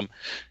battering them,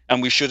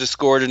 and we should have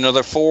scored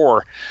another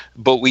 4,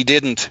 but we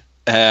didn't.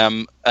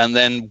 And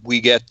then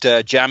we get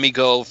jammy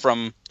goal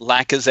from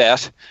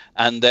Lacazette,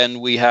 and then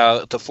we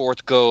have the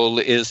fourth goal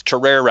is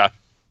Torreira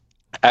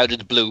out of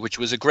the blue, which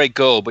was a great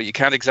goal, but you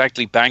can't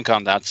exactly bank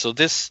on that. So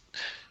this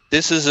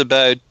is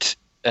about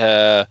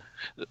there'll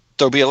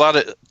be a lot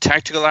of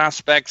tactical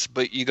aspects,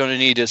 but you're going to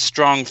need a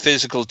strong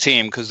physical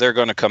team because they're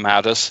going to come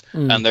at us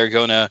and they're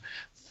going to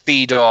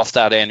feed off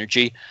that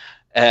energy.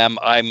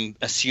 I'm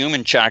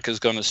assuming Xhaka is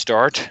going to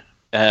start.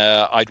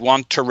 I'd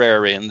want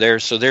Torreira in there.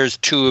 So there's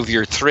two of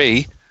your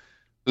three.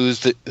 Who's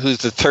the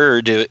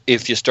third?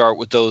 If you start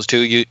with those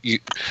two, you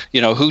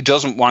know who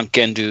doesn't want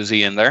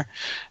Guendouzi in there?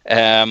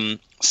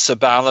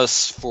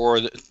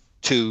 Ceballos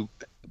to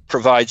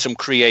provide some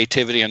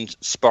creativity and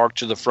spark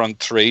to the front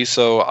three.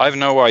 So I have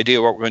no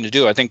idea what we're going to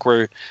do. I think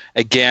we're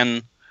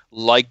again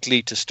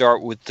likely to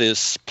start with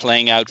this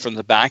playing out from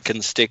the back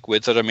and stick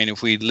with it. I mean,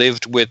 if we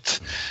lived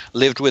with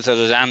it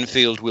at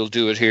Anfield, we'll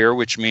do it here,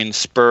 which means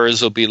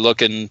Spurs will be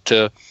looking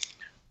to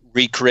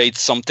recreate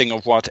something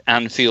of what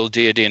Anfield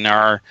did in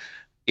our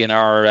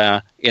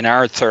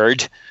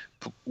third,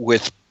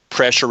 with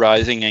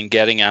pressurizing and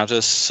getting at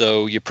us.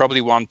 So you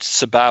probably want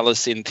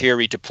Ceballos in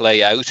theory to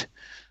play out,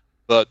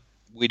 but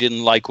we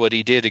didn't like what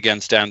he did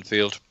against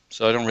Anfield.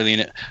 So I don't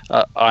really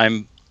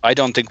I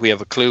don't think we have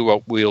a clue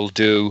what we'll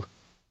do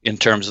in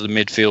terms of the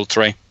midfield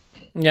three.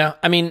 Yeah,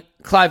 I mean,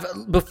 Clive,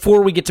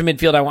 before we get to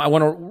midfield, I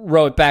want to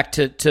row it back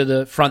to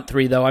the front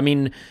three, though. I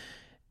mean,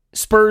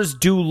 Spurs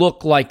do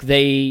look like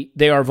they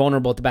are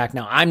vulnerable at the back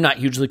now. I'm not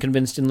hugely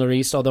convinced in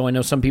Lloris, although I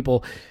know some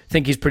people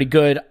think he's pretty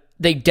good.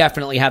 They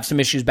definitely have some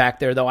issues back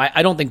there, though.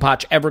 I don't think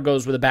Poch ever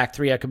goes with a back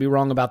three. I could be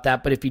wrong about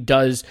that, but if he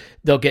does,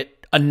 they'll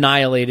get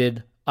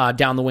annihilated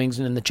down the wings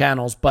and in the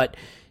channels. But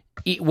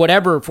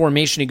whatever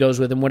formation he goes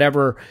with and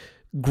whatever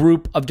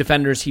group of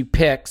defenders he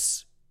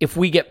picks, if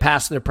we get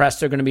past their press,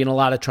 they're going to be in a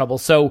lot of trouble.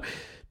 So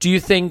do you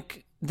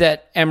think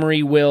that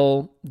Emery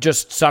will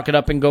just suck it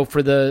up and go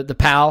for the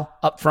PAL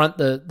up front,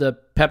 the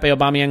Pepe,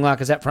 Aubameyang,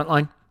 Lacazette front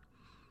line?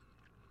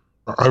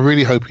 I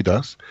really hope he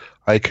does.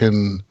 I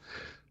can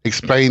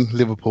explain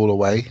Liverpool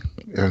away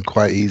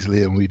quite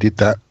easily, and we did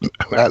that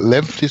at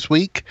length this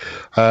week.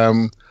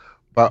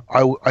 But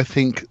I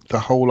think the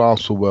whole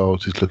Arsenal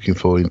world is looking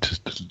forward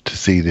to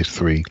see this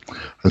three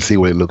and see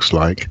what it looks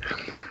like.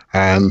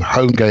 And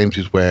home games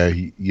is where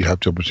you have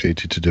the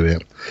opportunity to do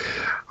it.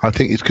 I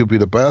think it could be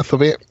the birth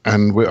of it,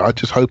 and I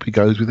just hope he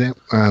goes with it.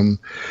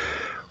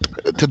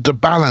 The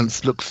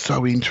balance looks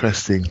so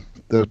interesting.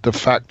 The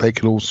fact they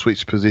can all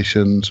switch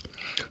positions,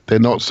 they're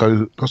not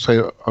so.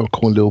 I'll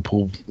call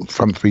Liverpool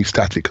front three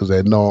static because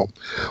they're not,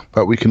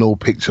 but we can all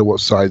picture what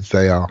sides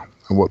they are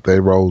and what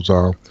their roles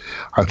are.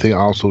 I think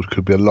Arsenal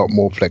could be a lot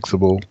more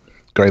flexible,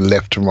 going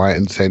left and right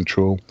and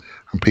central,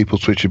 and people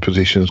switching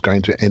positions,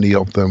 going to any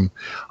of them.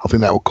 I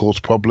think that will cause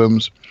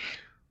problems.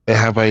 They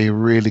have a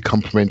really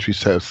complementary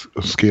set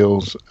of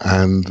skills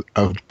and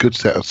a good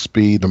set of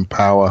speed and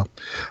power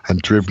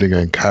and dribbling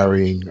and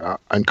carrying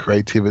and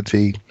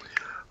creativity.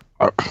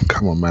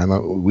 Come on,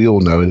 man. We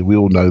all know it. We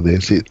all know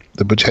this.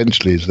 The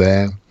potential is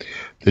there.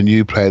 The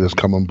new player that's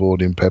come on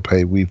board in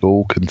Pepe, we've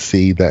all can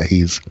see that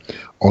he's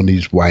on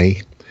his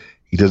way.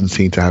 He doesn't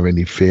seem to have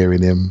any fear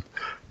in him.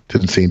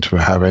 Doesn't seem to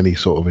have any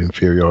sort of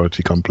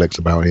inferiority complex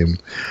about him.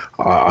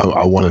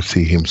 I want to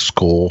see him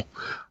score.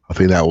 I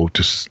think that will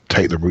just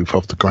take the roof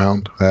off the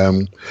ground.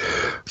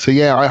 So,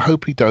 yeah, I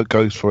hope he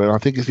goes for it. I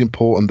think it's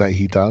important that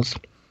he does.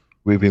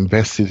 We've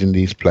invested in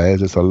these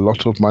players. There's a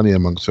lot of money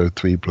amongst those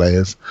three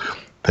players.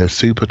 They're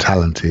super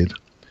talented.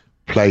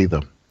 Play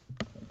them.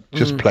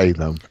 Just play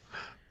them.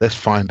 Let's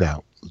find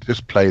out.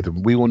 Just play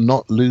them. We will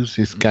not lose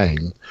this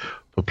game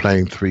for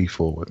playing three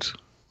forwards.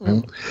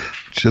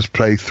 Just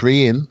play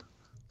three in,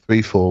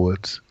 three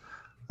forwards.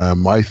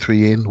 My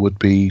three in would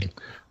be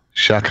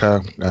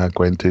Xhaka,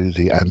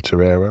 Guendouzi and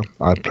Torreira.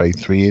 I'd play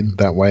three in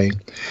that way,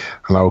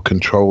 and I would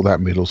control that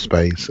middle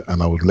space,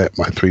 and I would let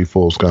my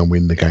 3-4s go and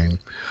win the game.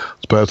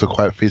 Spurs are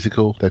quite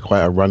physical. They're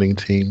quite a running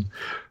team.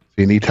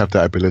 You need to have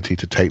that ability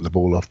to take the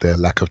ball off their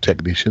lack of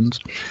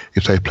technicians.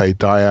 If they play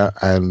Dyer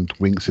and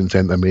Winks in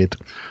centre mid,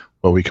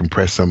 well, we can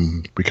press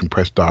them. We can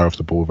press Dyer off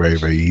the ball very,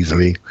 very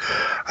easily.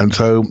 And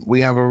so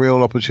we have a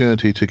real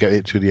opportunity to get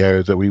it to the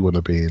areas that we want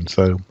to be in.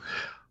 So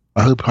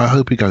I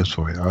hope he goes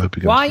for it.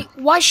 Why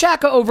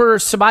Xhaka over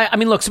Ceballos? I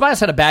mean, look,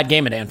 Ceballos had a bad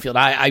game at Anfield.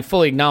 I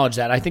fully acknowledge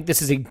that. I think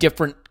this is a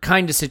different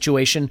kind of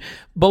situation.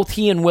 Both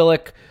he and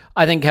Willock,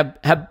 I think,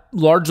 have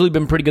largely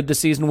been pretty good this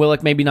season.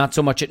 Willock maybe not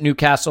so much at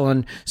Newcastle,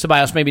 and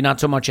Ceballos maybe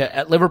not so much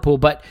at Liverpool.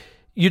 But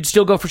you'd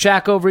still go for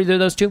Xhaka over either of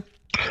those two?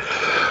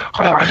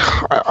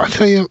 I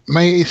tell you,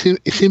 mate,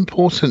 it's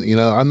important. You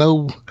know, I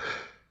know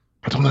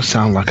I don't want to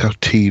sound like a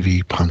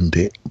TV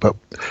pundit, but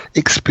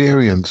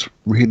experience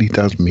really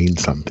does mean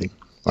something.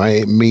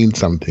 Right? It means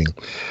something.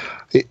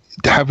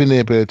 Having the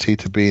ability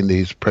to be in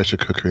these pressure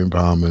cooker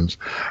environments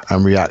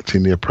and react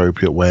in the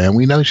appropriate way. And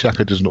we know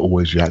Xhaka doesn't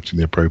always react in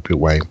the appropriate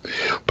way,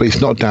 but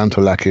it's not down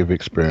to lack of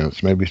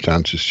experience. Maybe it's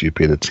down to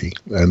stupidity.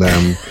 And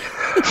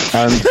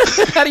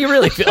How do you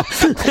really feel?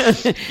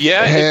 If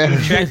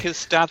you check his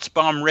stats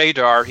bomb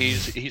radar,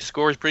 he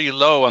scores pretty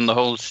low on the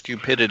whole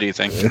stupidity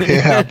thing.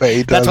 Yeah, I bet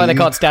he does. That's why they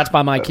call it stats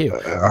bomb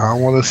IQ. I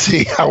want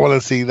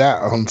to see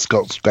that on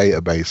Scott's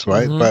database,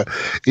 right? But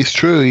it's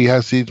true. He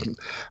has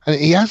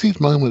these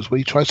moments where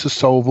he tries to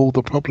solve all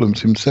the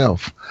problems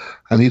himself,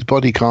 and his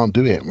body can't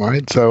do it,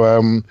 right? So,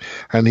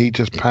 and he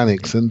just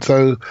panics, and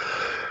so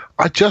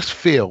I just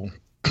feel,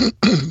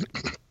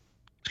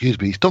 excuse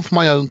me, it's not for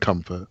my own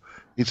comfort.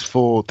 It's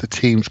for the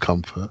team's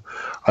comfort.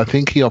 I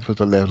think he offers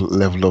a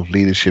level of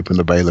leadership and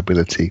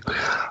availability.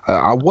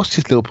 I watched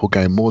his Liverpool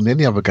game more than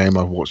any other game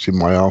I've watched in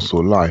my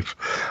Arsenal life,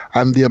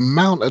 and the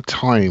amount of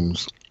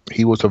times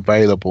he was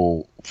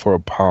available for a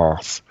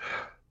pass,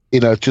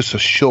 just a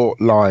short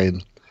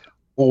line,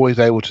 always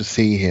able to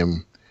see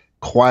him,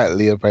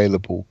 quietly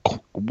available,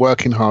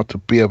 working hard to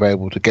be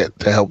available to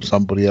help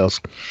somebody else.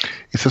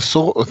 It's a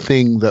sort of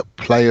thing that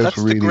players That's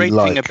really like. That's the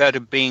great thing about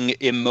it being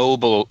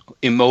immobile,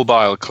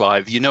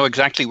 Clive. You know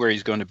exactly where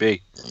he's going to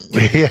be.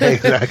 Yeah,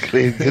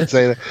 exactly. You could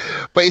say that.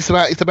 But it's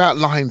about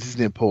lines,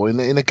 isn't it, Paul?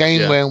 In a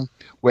game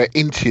where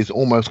inches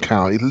almost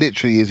count, it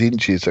literally is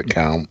inches that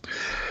count.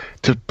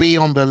 To be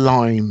on the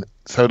line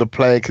so the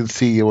player can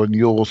see you on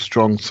your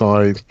strong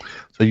side,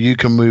 so you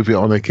can move it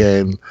on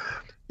again.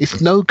 It's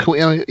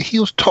he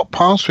was top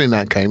passer in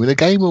that game. In a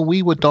game where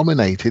we were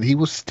dominated, he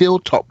was still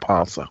top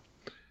passer.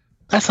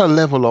 That's a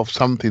level of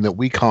something that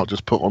we can't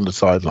just put on the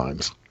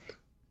sidelines,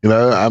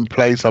 and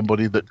play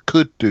somebody that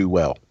could do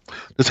well.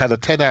 Just had a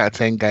 10 out of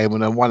 10 game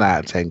and a 1 out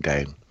of 10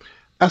 game.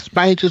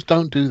 Managers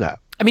don't do that.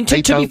 I mean,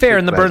 to be fair,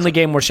 in the Burnley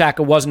game where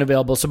Xhaka wasn't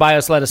available,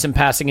 Ceballos led us in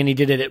passing, and he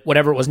did it at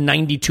whatever it was,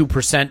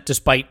 92%,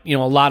 despite a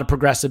lot of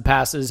progressive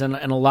passes and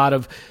a lot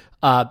of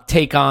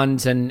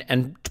take-ons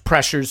and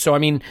pressures. So, I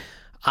mean,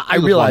 I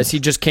realize he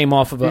just came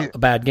off of a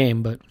bad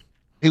game, but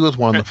he was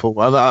wonderful.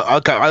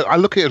 I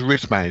look at his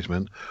risk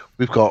management.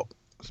 We've got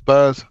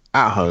Spurs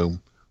at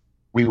home.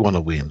 We want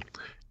to win.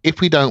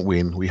 If we don't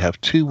win, we have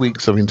 2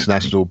 weeks of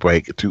international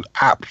break to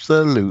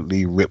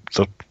absolutely rip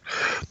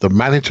the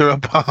manager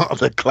apart,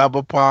 the club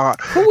apart.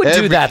 Who would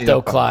do that,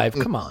 though, Clive?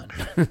 Come on.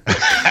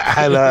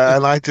 And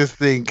I just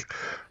think,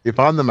 if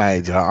I'm the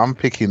manager, I'm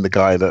picking the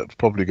guy that's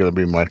probably going to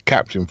be my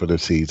captain for the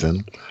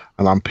season,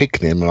 and I'm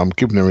picking him, and I'm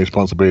giving him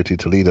responsibility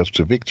to lead us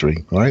to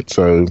victory, right?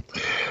 So,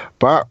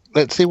 but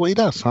let's see what he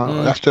does.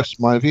 That's just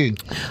my view.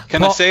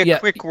 Can I say a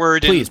quick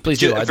word? Please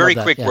do. A very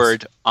quick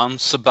word on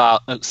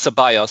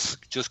Ceballos,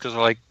 just because I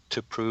like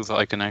to prove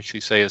I can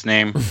actually say his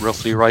name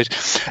roughly right.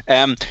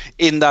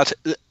 In that,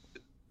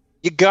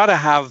 you got to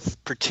have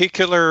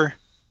particular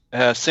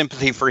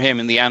sympathy for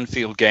him in the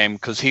Anfield game,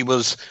 because he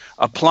was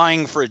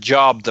applying for a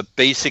job that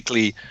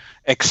basically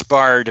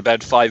expired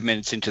about 5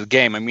 minutes into the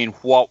game. I mean,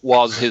 what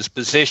was his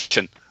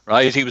position,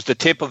 right? He was the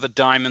tip of a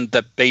diamond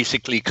that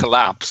basically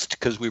collapsed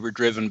because we were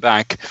driven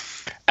back,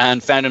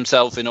 and found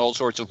himself in all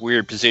sorts of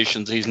weird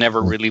positions he's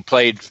never really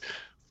played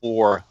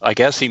for. I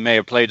guess he may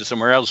have played it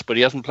somewhere else, but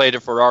he hasn't played it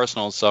for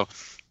Arsenal. So,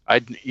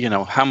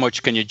 how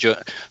much can you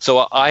judge?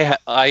 So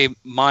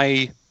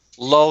my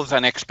love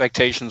and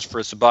expectations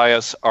for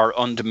Ceballos are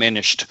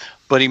undiminished,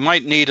 but he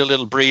might need a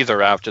little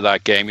breather after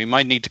that game. He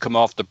might need to come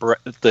off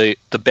the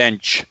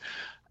bench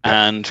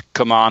and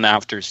come on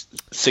after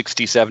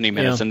 60, 70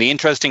 minutes. Yeah. And the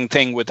interesting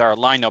thing with our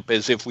lineup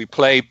is, if we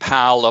play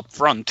Pal up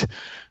front,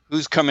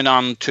 who's coming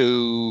on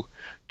to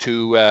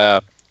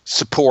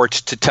support,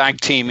 to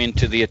tag team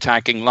into the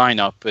attacking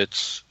lineup?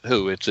 It's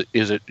who?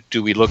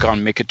 Do we look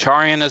on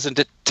Mkhitaryan as an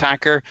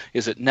attacker?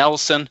 Is it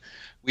Nelson?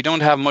 We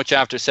don't have much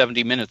after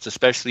 70 minutes,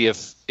 especially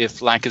if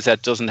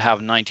Lacazette doesn't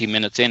have 90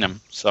 minutes in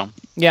him. So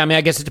yeah, I mean,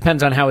 I guess it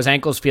depends on how his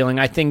ankle's feeling.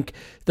 I think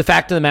the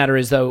fact of the matter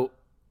is, though,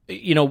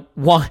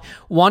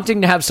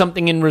 wanting to have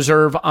something in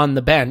reserve on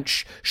the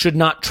bench should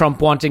not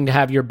trump wanting to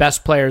have your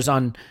best players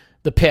on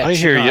the pitch. I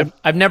hear you.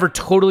 I've never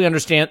totally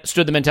understood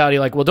the mentality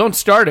like, well, don't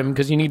start him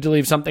because you need to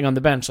leave something on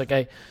the bench. Like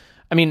I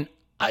mean,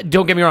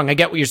 don't get me wrong. I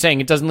get what you're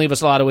saying. It doesn't leave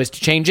us a lot of ways to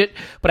change it,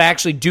 but I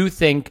actually do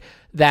think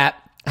that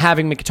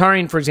having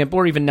Mkhitaryan, for example,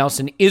 or even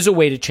Nelson is a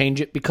way to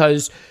change it,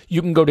 because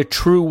you can go to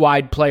true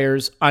wide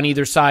players on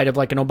either side of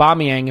like an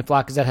Aubameyang if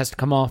Lacazette has to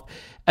come off,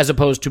 as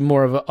opposed to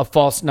more of a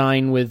false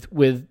nine with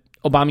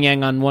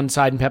Aubameyang on one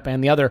side and Pepe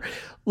on the other.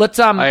 Let's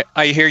I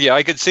hear you.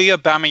 I could see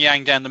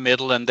Aubameyang down the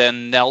middle and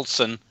then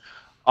Nelson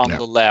on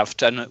the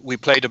left, and we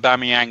played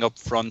Aubameyang up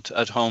front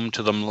at home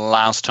to them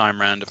last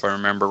time round, if I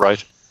remember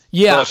right.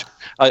 Yeah,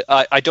 but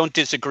I don't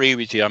disagree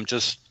with you. I'm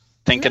just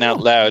thinking out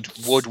loud.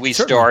 Would we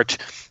start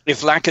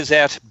if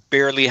Lacazette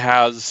barely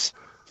has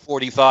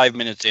 45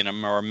 minutes in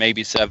him, or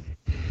maybe 70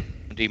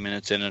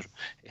 minutes in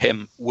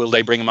him? Will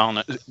they bring him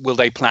on? Will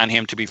they plan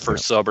him to be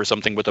first sub or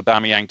something with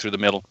Aubameyang through the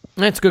middle?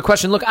 That's a good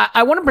question. Look,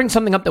 I want to bring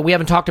something up that we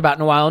haven't talked about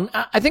in a while. And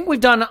I think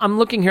we've done, I'm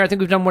looking here, I think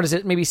we've done, what is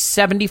it, maybe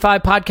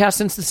 75 podcasts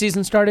since the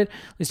season started?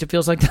 At least it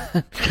feels like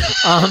that.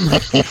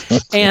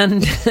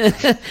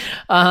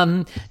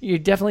 And you're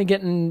definitely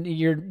getting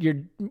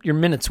your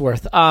minutes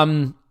worth.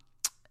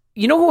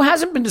 You know who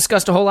hasn't been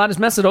discussed a whole lot is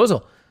Mesut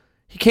Ozil.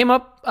 He came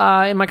up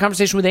in my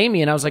conversation with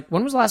Amy, and I was like,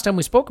 when was the last time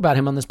we spoke about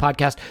him on this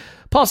podcast?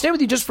 Paul, stay with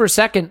you just for a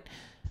second.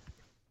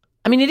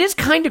 I mean, it is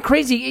kind of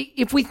crazy.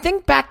 If we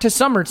think back to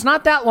summer, it's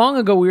not that long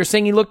ago we were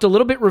saying he looked a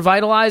little bit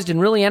revitalized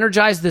and really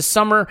energized this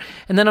summer.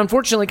 And then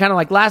unfortunately, kind of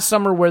like last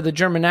summer where the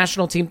German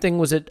national team thing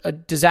was a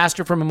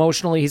disaster for him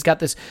emotionally, he's got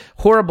this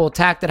horrible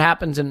attack that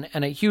happens and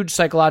a huge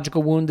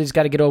psychological wound that he's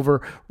got to get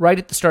over right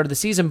at the start of the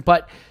season.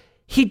 But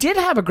he did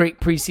have a great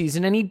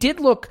preseason, and he did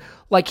look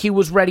like he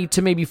was ready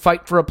to maybe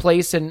fight for a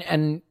place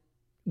and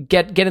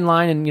get in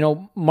line and, you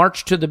know,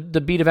 march to the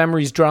beat of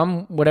Emery's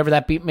drum, whatever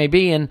that beat may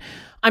be. And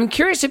I'm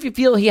curious if you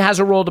feel he has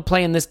a role to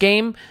play in this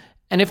game,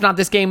 and if not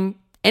this game,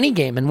 any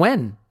game, and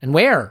when and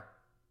where.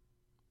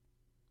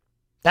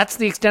 That's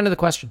the extent of the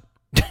question.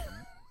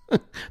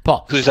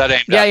 Paul. Who's that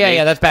aimed at? Me?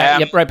 Yeah, that's back.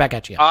 Yep, right back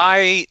at you.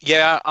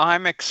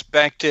 I'm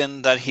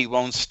expecting that he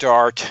won't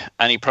start,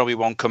 and he probably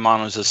won't come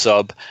on as a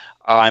sub.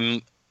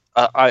 I'm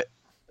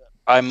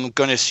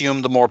going to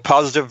assume the more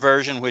positive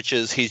version, which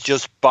is he's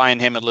just buying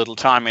him a little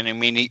time. And I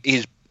mean,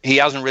 he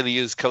hasn't really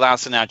used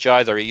Kolasinac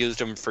either. He used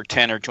him for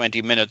 10 or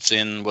 20 minutes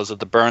in, was it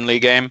the Burnley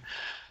game?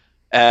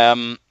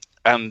 And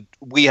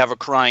we have a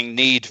crying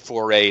need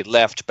for a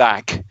left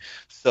back.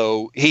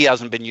 So he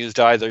hasn't been used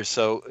either.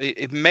 So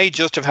it may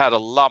just have had a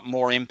lot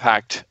more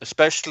impact,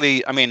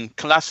 especially, I mean,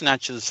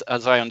 Kolasinac,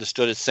 as I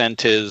understood it,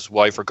 sent his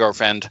wife or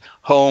girlfriend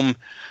home.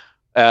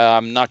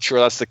 I'm not sure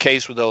that's the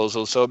case with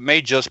Ozil. So it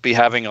may just be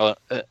having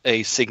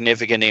a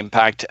significant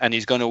impact. And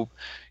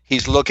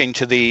he's looking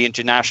to the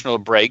international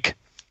break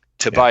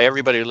to buy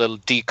everybody a little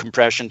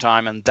decompression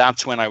time, and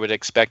that's when I would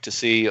expect to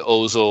see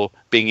Ozil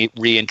being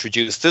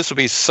reintroduced. This will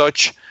be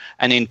such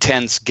an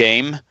intense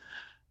game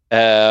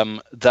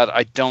that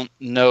I don't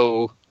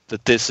know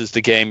that this is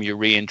the game you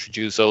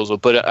reintroduce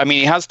Ozil. But, I mean,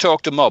 he has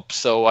talked him up,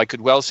 so I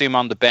could well see him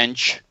on the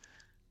bench,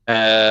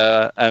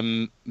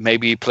 and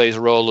maybe he plays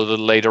a role a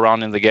little later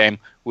on in the game.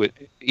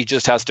 He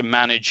just has to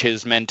manage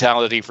his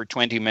mentality for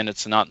 20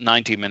 minutes and not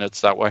 90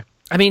 minutes that way.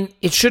 I mean,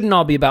 it shouldn't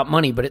all be about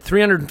money, but at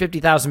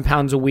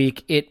 £350,000 a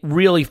week, it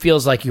really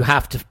feels like you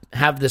have to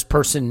have this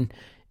person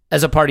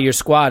as a part of your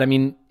squad. I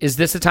mean, is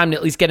this a time to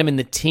at least get him in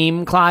the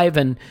team, Clive,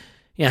 and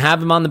have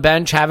him on the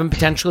bench, have him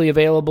potentially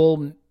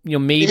available,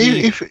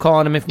 maybe call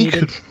on him if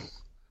needed?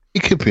 He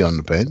could be on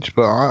the bench,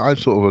 but I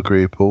sort of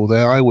agree with Paul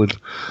there. I would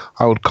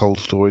cold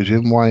storage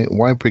him.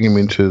 Why bring him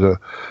into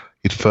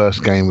his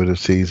first game of the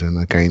season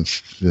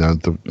against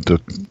the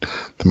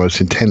most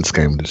intense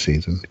game of the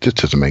season? It just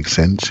doesn't make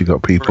sense. You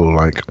got people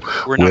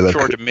we're not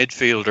short of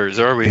midfielders,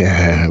 are we?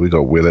 Yeah, we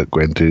got Willock,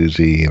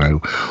 Guendouzi.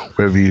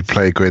 Whether you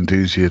play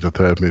Guendouzi as a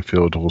third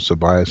midfielder or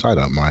Ceballos, I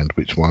don't mind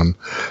which one.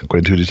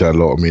 Guendouzi's had a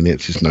lot of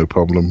minutes; it's no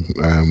problem.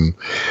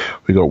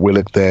 We got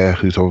Willock there,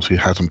 who's obviously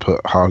hasn't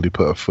hardly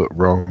put a foot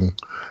wrong.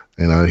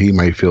 He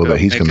may feel that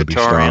he's going to be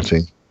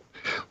starting.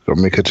 We've got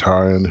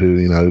Mkhitaryan,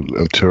 who,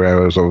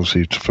 Torreira's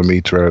obviously, for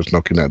me, Torreira's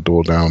knocking that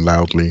door down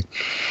loudly.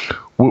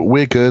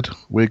 We're good.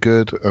 We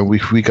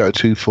got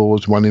two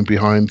forwards, one in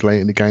behind late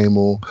in the game,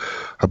 or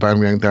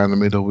Aubameyang down the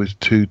middle with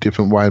two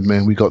different wide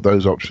men. We got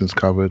those options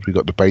covered. We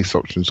got the base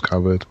options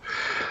covered,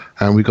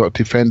 and we got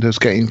defenders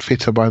getting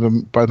fitter by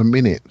the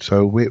minute.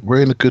 So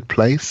we're in a good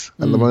place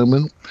at the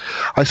moment.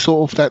 I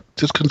sort of, that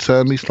just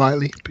concerned me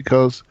slightly,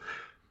 because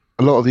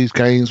a lot of these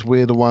games,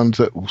 we're the ones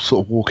that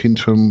sort of walk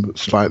into them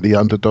slightly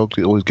underdogs.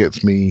 It always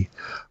gets me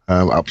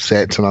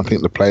upset, and I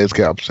think the players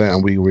get upset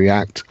and we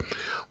react.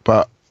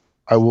 But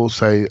I will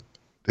say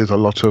there's a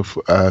lot of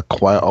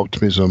quiet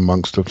optimism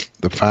amongst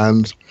the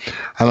fans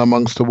and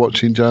amongst the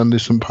watching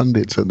journalists and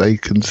pundits, that they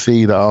can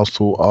see that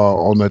Arsenal are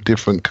on a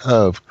different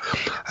curve.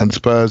 And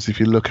Spurs, if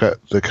you look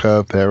at the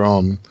curve they're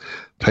on,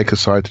 take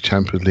aside the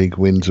Champions League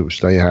wins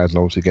which they had, and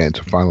obviously getting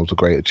to finals, a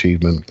great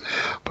achievement,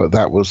 but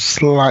that was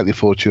slightly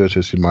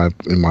fortuitous in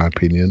my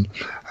opinion,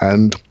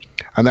 and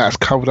that's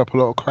covered up a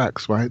lot of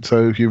cracks, right?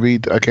 So if you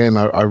read again,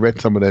 I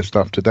read some of their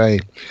stuff today,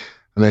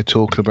 and they're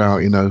talking about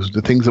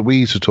the things that we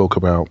used to talk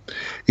about.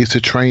 Is the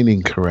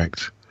training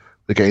correct?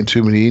 They're getting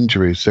too many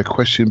injuries. They're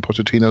questioning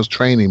Pochettino's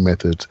training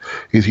methods.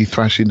 Is he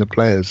thrashing the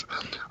players?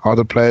 Are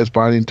the players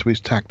buying into his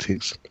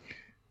tactics?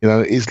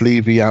 Is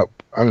Levy out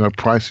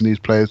pricing these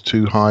players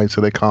too high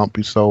so they can't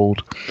be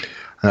sold,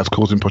 and that's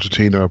causing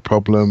Pochettino a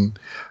problem?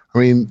 I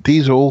mean,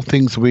 these are all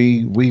things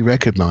we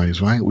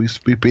recognise, right?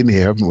 We've been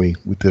here, haven't we,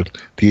 with the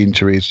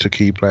injuries to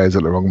key players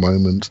at the wrong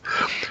moments,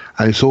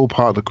 and it's all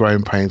part of the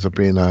growing pains of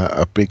being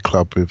a big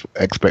club with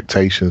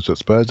expectations that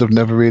Spurs have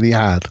never really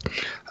had,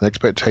 and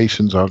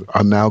expectations are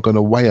now going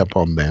to weigh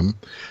upon them.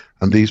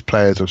 And these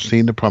players have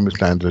seen the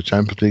promised land of the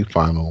Champions League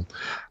final,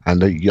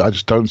 and I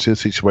just don't see a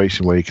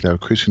situation where you can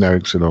have Christian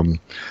Eriksen on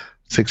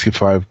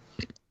 65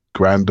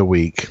 grand a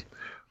week,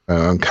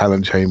 and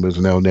Callum Chambers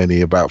and El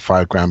Neni about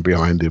 5 grand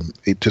behind him.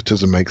 It just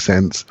doesn't make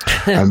sense,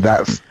 and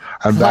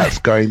that's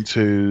going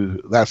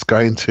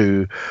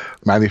to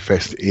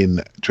manifest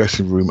in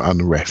dressing room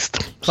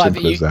unrest. Clive,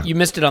 you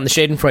missed it on the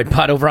Schadenfreude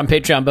pod over on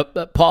Patreon,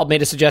 but Paul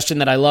made a suggestion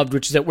that I loved,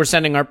 which is that we're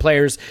sending our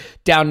players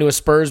down to a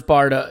Spurs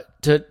bar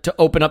to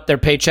open up their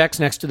paychecks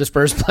next to the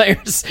Spurs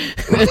players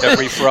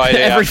every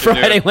Friday. Every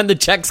Friday when the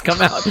checks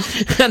come out.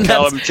 And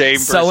Callum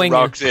Chambers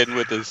rocks in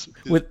with his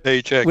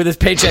paycheck. With his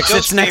paycheck,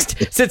 sits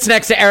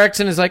next to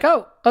Ericsson, is like,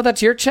 oh,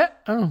 that's your check.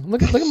 Oh,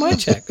 look at my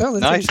check. Oh,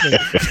 that's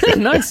nice.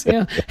 Nice.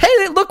 Yeah.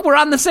 Hey, look, we're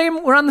on the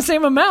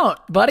same amount,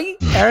 buddy.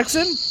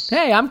 Ericsson.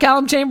 Hey, I'm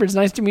Callum Chambers.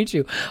 Nice to meet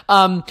you.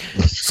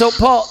 So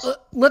Paul,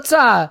 let's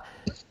a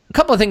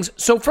couple of things.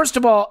 So first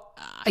of all,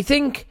 I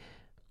think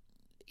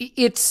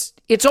it's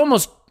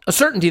almost a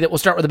certainty that we'll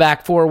start with the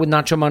back four with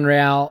Nacho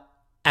Monreal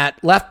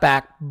at left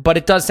back, but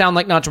it does sound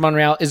like Nacho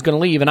Monreal is going to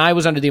leave. And I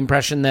was under the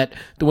impression that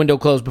the window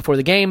closed before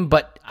the game,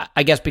 but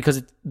I guess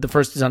because the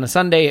first is on a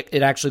Sunday,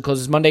 it actually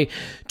closes Monday.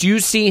 Do you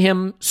see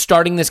him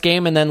starting this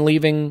game and then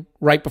leaving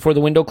right before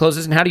the window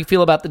closes? And how do you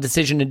feel about the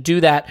decision to do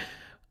that?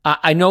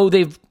 I know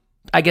they've,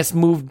 I guess,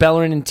 moved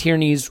Bellerin and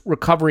Tierney's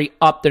recovery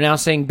up. They're now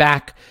saying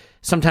back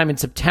sometime in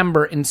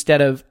September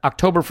instead of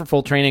October for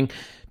full training.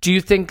 Do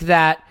you think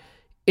that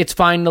it's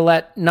fine to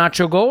let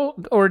Nacho go,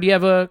 or do you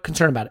have a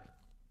concern about it?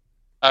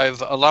 I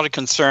have a lot of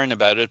concern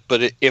about it,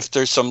 but if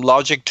there's some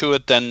logic to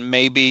it, then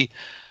maybe.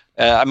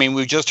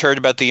 We've just heard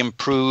about the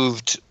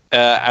improved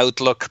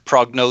outlook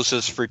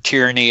prognosis for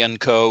Tierney and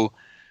co.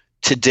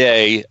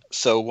 today.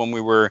 So when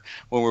we were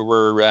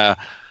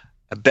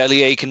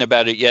belly aching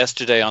about it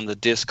yesterday on the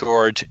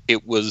Discord,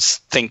 it was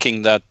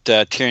thinking that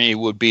Tierney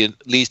would be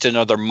at least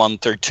another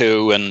month or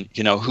two, and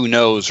who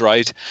knows,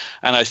 right?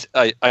 And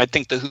I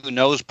think the who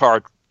knows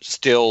part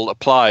still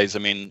applies. I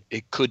mean,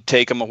 it could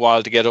take him a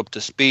while to get up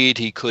to speed.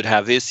 He could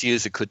have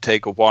issues. It could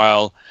take a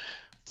while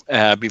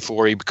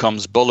before he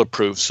becomes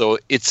bulletproof. So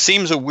it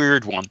seems a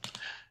weird one.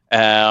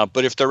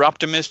 But if they're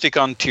optimistic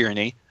on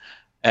Tierney,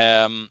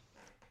 and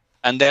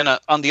then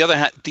on the other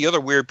hand, the other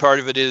weird part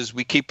of it is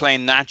we keep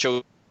playing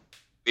Nacho,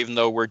 even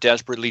though we're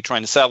desperately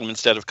trying to sell him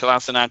instead of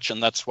Kolasinac,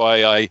 and that's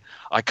why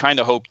I kind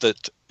of hope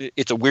that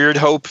it's a weird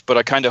hope, but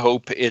I kind of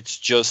hope it's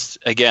just,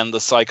 again, the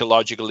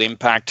psychological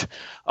impact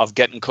of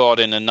getting caught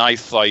in a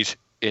knife fight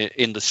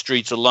in the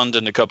streets of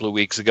London a couple of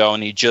weeks ago,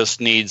 and he just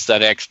needs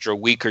that extra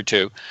week or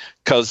two.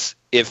 Because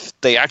if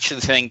they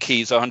actually think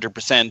he's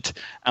 100%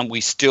 and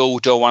we still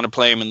don't want to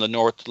play him in the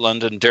North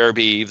London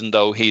Derby, even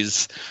though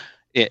he's,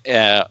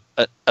 at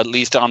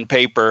least on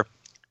paper,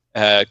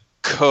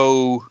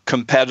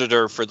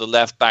 co-competitor for the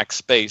left-back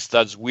space,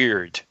 that's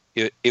weird.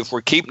 If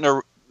we're keeping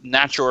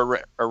Nacho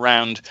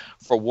around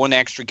for one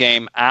extra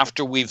game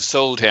after we've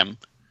sold him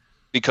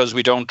because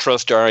we don't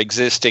trust our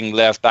existing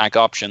left-back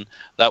option,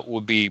 that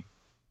would be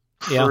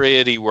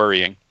pretty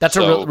worrying. That's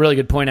a really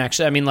good point,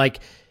 actually. I mean, like,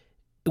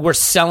 we're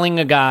selling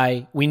a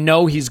guy, we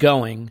know he's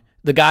going.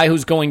 The guy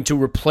who's going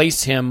to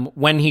replace him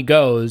when he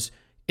goes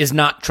is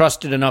not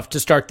trusted enough to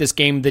start this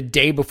game the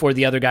day before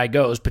the other guy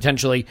goes,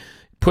 potentially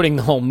putting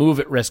the whole move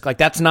at risk. Like,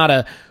 that's not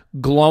a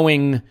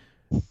glowing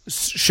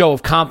show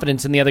of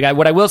confidence in the other guy.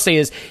 What I will say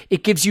is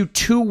it gives you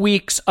 2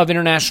 weeks of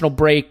international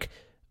break,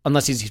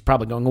 unless he's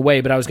probably going away,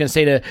 but I was going to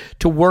say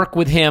to work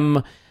with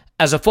him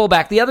as a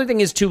fullback. The other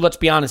thing is, too, let's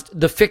be honest,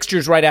 the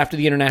fixtures right after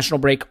the international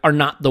break are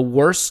not the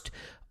worst.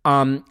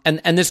 And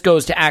this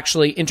goes to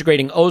actually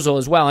integrating Ozil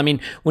as well. I mean,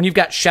 when you've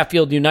got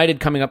Sheffield United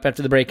coming up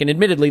after the break, and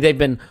admittedly they've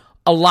been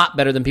a lot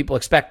better than people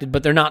expected,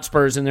 but they're not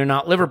Spurs and they're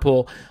not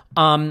Liverpool.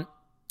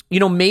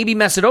 Maybe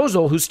Mesut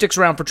Ozil, who sticks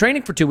around for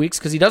training for 2 weeks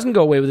because he doesn't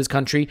go away with his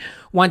country,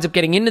 winds up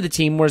getting into the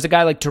team, whereas a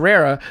guy like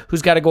Torreira,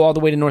 who's got to go all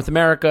the way to North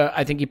America,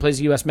 I think he plays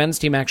the U.S. men's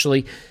team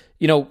actually,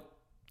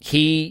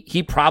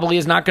 he probably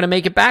is not going to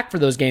make it back for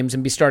those games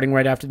and be starting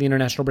right after the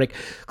international break.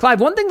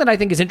 Clive, one thing that I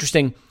think is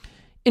interesting,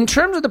 in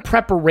terms of the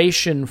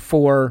preparation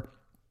for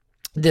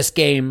this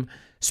game,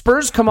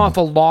 Spurs come off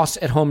a loss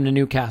at home to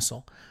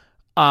Newcastle.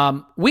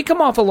 We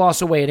come off a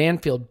loss away at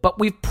Anfield, but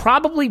we've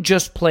probably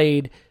just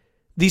played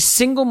the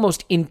single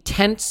most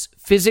intense,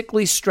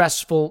 physically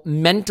stressful,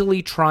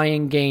 mentally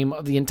trying game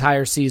of the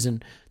entire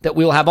season that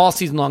we'll have all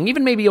season long,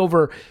 even maybe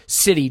over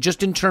City,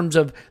 just in terms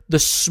of the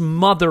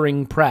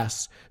smothering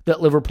press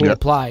that Liverpool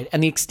applied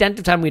and the extent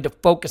of time we had to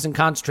focus and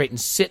concentrate and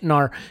sit in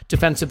our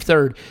defensive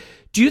third.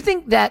 Do you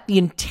think that the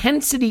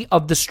intensity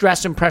of the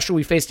stress and pressure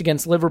we faced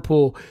against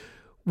Liverpool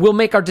will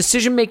make our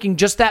decision-making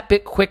just that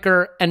bit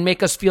quicker and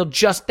make us feel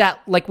just that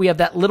like we have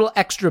that little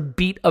extra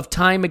beat of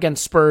time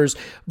against Spurs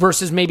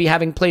versus maybe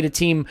having played a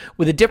team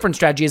with a different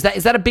strategy? Is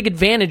that a big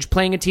advantage,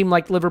 playing a team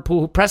like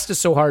Liverpool who pressed us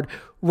so hard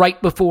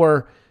right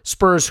before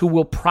Spurs, who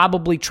will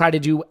probably try to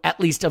do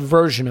at least a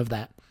version of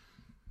that?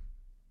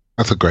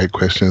 That's a great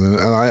question, and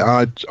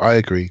I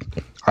agree.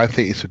 I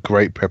think it's a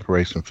great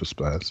preparation for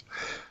Spurs.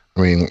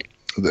 I mean,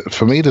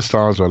 for me, the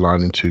stars are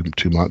aligning too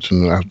much,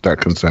 and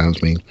that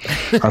concerns me.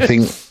 I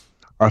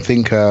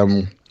think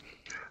the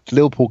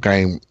Liverpool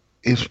game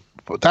is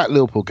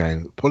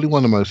probably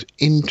one of the most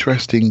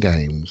interesting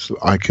games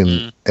I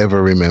can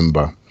ever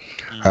remember,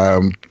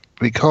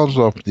 because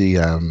of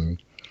the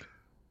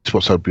It's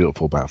what's so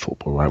beautiful about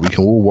football, right? We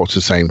can all watch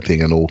the same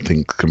thing and all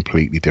think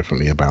completely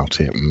differently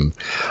about it. And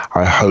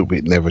I hope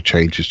it never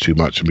changes too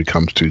much and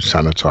becomes too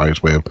sanitized,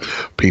 where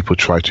people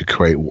try to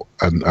create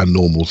a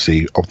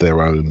normalcy of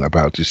their own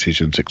about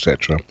decisions,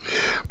 etc.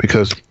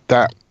 Because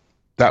that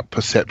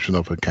perception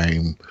of a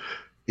game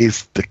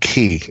is the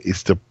key.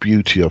 It's the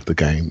beauty of the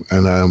game,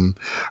 and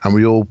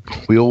we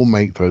all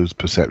make those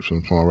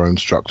perceptions from our own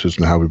structures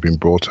and how we've been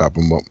brought up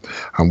and what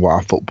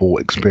our football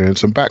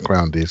experience and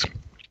background is.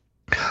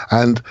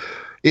 And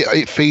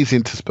it feeds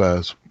into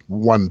Spurs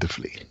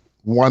wonderfully.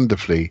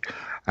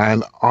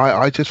 And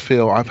I just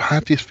feel, I've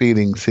had this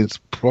feeling since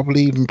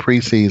probably even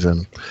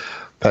pre-season,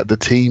 that the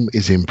team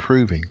is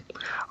improving.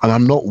 And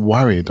I'm not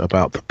worried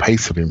about the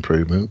pace of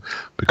improvement,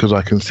 because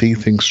I can see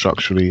things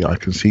structurally, I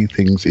can see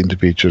things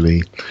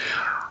individually.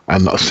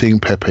 And seeing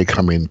Pepe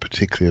come in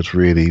particularly has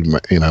really,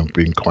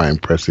 been quite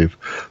impressive.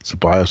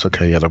 Ceballos,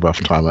 okay, he had a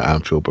rough time at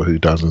Anfield, but who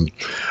doesn't?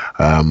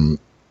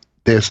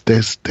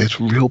 There's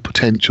real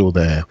potential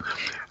there,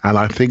 and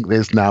I think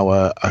there's now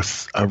a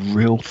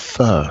real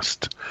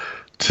thirst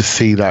to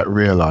see that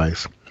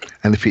realised.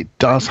 And if it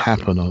does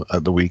happen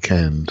at the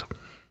weekend,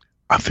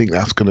 I think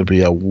that's going to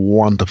be a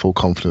wonderful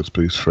confidence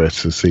boost for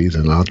us this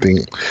season. I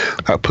think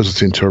that puts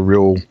us into a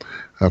real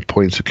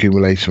points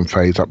accumulation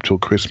phase up till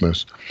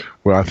Christmas,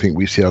 where I think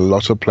we see a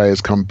lot of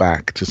players come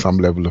back to some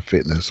level of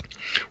fitness.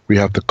 We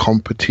have the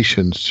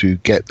competitions to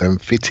get them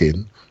fit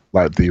in,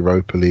 like the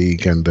Europa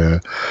League and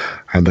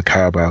the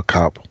Carabao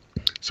Cup.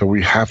 So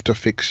we have the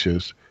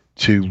fixtures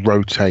to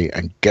rotate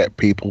and get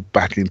people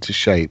back into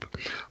shape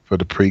for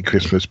the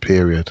pre-Christmas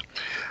period.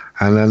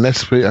 And then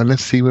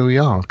let's see where we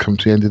are come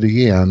to the end of the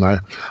year. And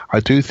I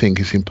do think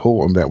it's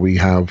important that we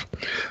have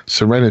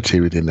serenity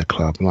within the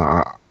club. And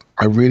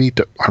I really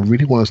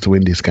want us to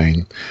win this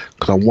game,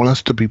 because I want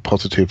us to be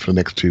positive for the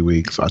next 2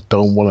 weeks. I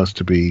don't want us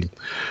to be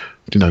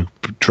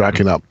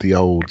dragging up the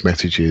old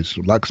messages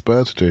like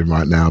Spurs are doing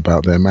right now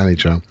about their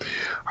manager.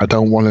 I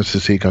don't want us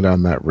to go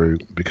down that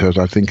route, because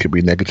I think it'd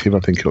be negative. I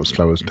think it'll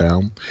slow us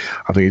down.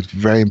 I think it's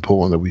very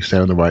important that we stay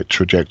on the right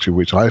trajectory,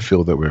 which I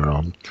feel that we're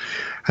on.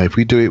 And if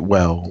we do it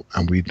well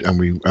and we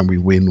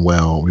win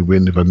well, we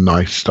win with a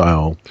nice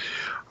style,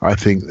 I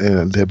think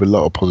there'll be a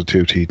lot of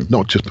positivity,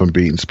 not just from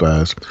beating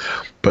Spurs,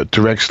 but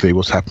directly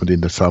what's happened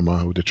in the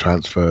summer with the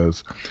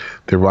transfers,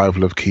 the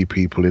arrival of key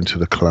people into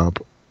the club.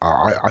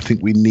 I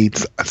think we need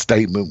a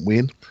statement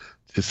win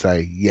to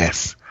say,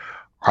 yes,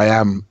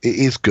 it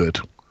is good.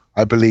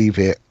 I believe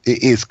it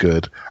is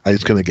good, and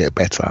it's going to get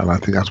better. And I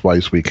think that's why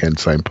this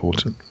weekend's so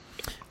important.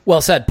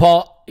 Well said,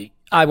 Paul.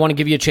 I want to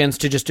give you a chance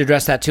to just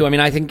address that too. I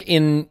mean, I think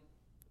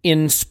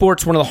in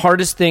sports, one of the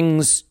hardest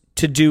things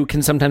to do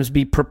can sometimes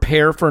be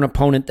prepare for an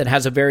opponent that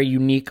has a very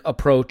unique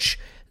approach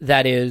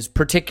that is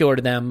particular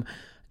to them.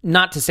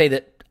 Not to say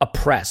that a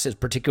press is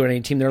particular to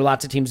any team. There are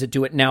lots of teams that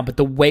do it now, but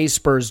the way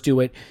Spurs do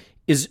it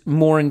is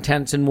more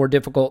intense and more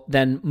difficult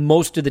than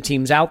most of the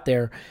teams out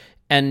there.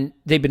 And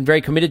they've been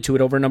very committed to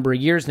it over a number of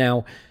years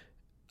now.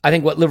 I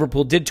think what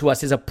Liverpool did to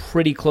us is a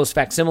pretty close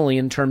facsimile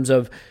in terms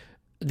of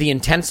the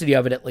intensity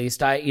of it, at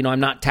least. I'm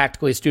not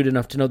tactically astute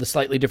enough to know the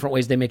slightly different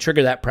ways they may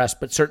trigger that press,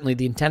 but certainly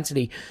the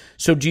intensity.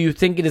 So do you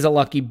think it is a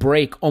lucky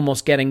break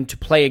almost getting to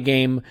play a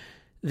game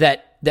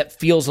that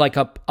feels like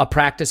a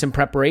practice and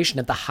preparation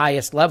at the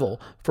highest level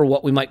for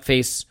what we might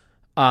face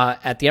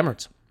at the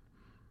Emirates?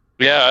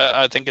 Yeah,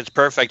 I think it's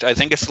perfect. I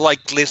think it's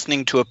like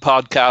listening to a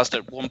podcast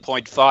at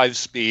 1.5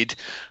 speed,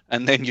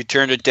 and then you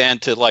turn it down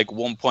to like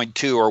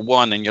 1.2 or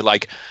 1, and you're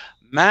like,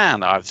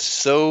 man, I have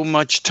so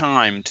much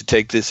time to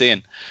take this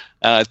in.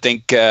 And I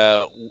think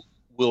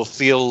we'll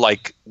feel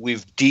like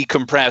we've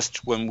decompressed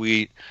when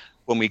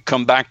we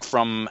come back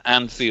from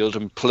Anfield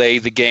and play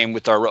the game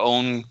with our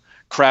own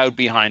crowd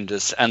behind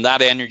us, and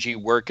that energy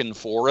working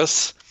for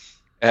us.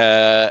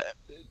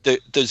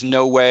 There's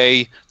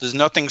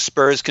nothing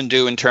Spurs can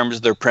do in terms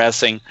of their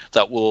pressing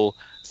that will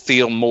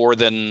feel more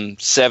than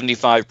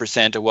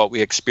 75% of what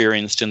we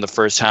experienced in the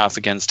first half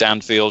against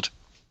Anfield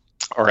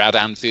or at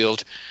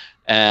Anfield.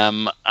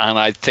 And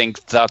I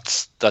think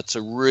that's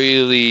a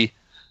really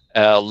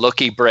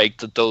lucky break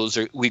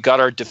that we got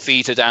our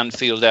defeat at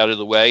Anfield out of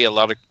the way. A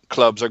lot of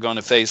clubs are going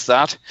to face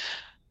that.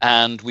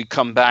 And we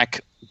come back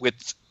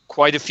with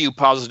quite a few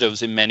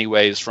positives in many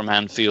ways from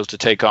Anfield to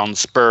take on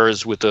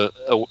Spurs with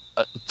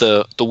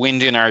the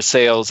wind in our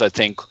sails, I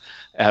think,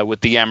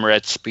 with the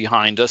Emirates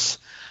behind us.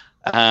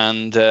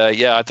 And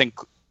I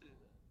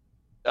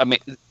mean,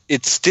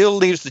 it still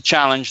leaves the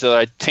challenge that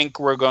I think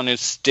we're going to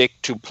stick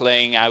to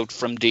playing out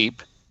from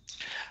deep,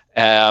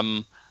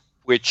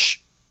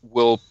 which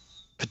will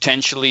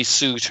potentially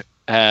suit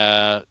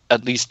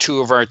at least two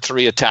of our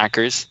three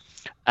attackers.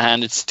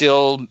 And it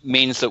still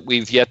means that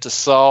we've yet to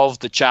solve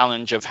the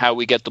challenge of how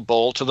we get the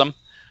ball to them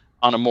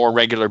on a more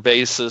regular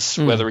basis,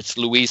 whether it's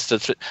Luis.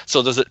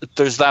 So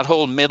there's that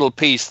whole middle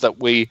piece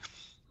that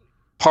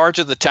part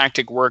of the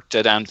tactic worked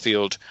at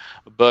Anfield,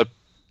 but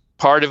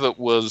part of it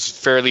was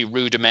fairly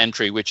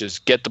rudimentary, which is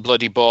get the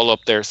bloody ball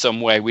up there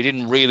some way. We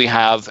didn't really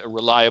have a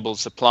reliable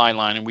supply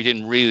line, and we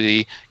didn't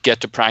really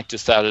get to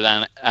practice that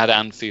at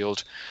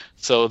Anfield.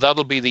 So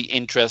that'll be the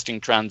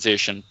interesting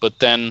transition. But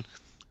then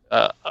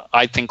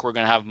I think we're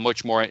going to have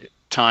much more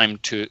time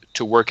to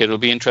work it. It'll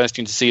be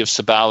interesting to see if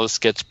Ceballos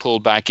gets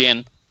pulled back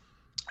in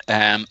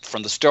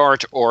from the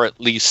start, or at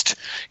least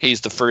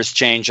he's the first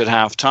change at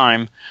half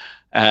time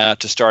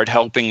to start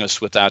helping us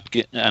with that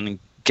and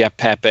get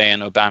Pepe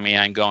and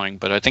Aubameyang going.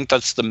 But I think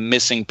that's the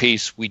missing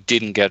piece we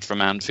didn't get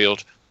from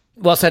Anfield.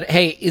 Well said.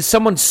 Hey, is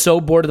someone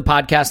so bored of the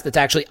podcast that's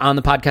actually on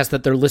the podcast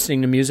that they're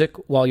listening to music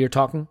while you're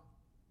talking?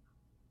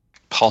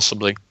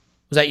 Possibly.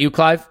 Was that you,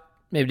 Clive?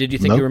 Maybe did you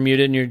think you were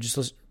muted and you're just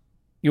listening?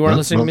 You weren't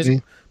listening to music?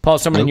 Me. Paul,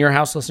 is someone in your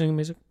house listening to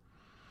music?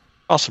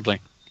 Possibly.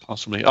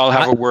 I'll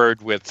have a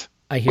word with...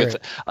 I hear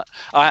it.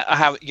 I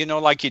have,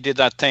 like you did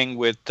that thing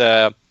with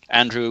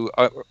Andrew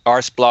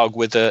Arsblog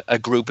with a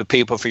group of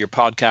people for your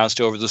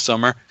podcast over the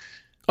summer.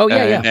 Oh,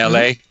 yeah. In LA.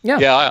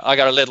 Mm-hmm. Yeah, I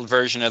got a little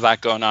version of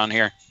that going on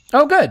here.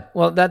 Oh, good.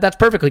 Well, that's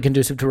perfectly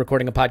conducive to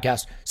recording a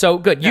podcast. So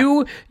good.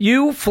 Yeah.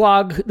 You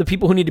flog the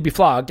people who need to be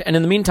flogged, and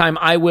in the meantime,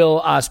 I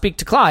will speak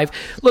to Clive.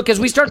 Look, as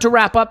we start to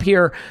wrap up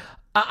here,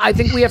 I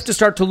think we have to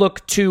start to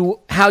look to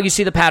how you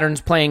see the patterns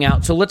playing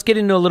out. So let's get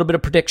into a little bit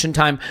of prediction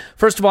time.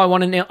 First of all, I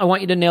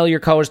want you to nail your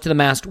colors to the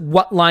mast.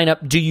 What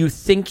lineup do you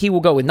think he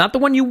will go with? Not the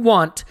one you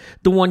want,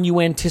 the one you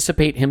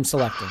anticipate him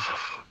selecting.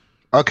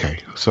 Okay,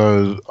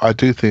 so I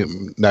do think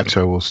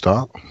Nacho will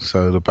start.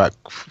 So the back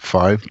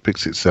five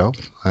picks itself.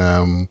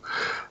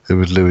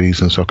 With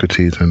Luis and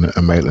Socrates and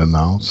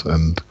Maitland-Niles,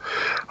 and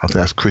I think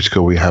that's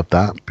critical we have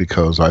that,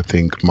 because I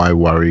think my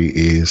worry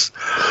is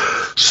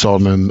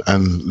Son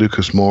and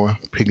Lucas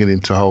Moura pinging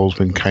into holes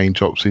when Kane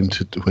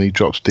when he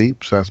drops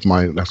deep. So that's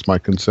my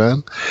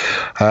concern.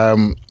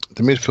 The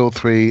midfield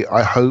three,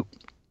 I hope.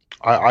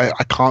 I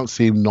can't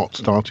see him not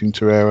starting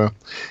Torreira.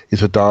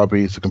 It's a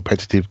derby. It's a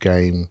competitive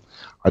game.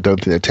 I don't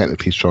think they're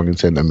technically strong in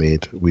centre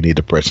mid. We need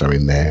a presser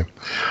in there.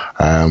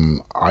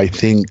 I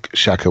think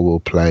Xhaka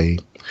will play.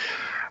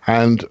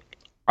 And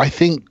I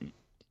think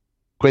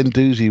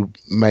Guendouzi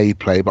may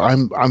play, but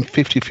I'm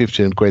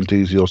 50-50 on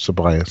Guendouzi or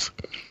Ceballos.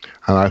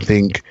 And I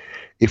think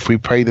if we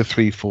play the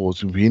 3-4s,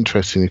 it would be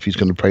interesting if he's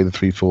going to play the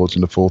 3-4s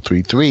in a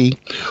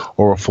 4-3-3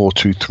 or a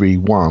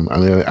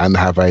 4-2-3-1 and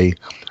have a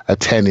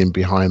 10 in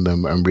behind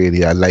them, and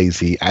really a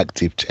lazy,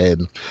 active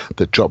 10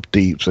 that drop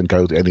deeps and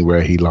goes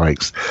anywhere he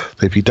likes.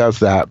 So if he does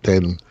that,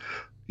 then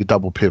your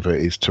double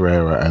pivot is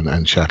Torreira and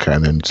Xhaka,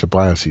 and then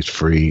Ceballos is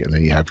free, and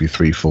then you have your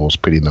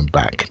 3-4s pitting them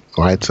back,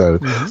 right? So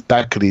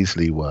that could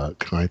easily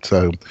work, right?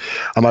 So,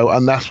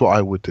 and that's what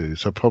I would do.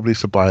 So probably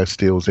Ceballos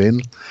steals in,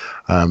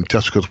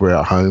 just because we're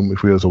at home.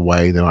 If we was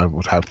away, then I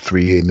would have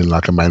 3 in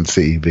like a Man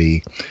City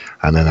V,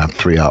 and then have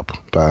 3 up.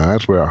 But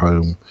as we're at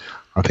home,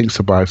 I think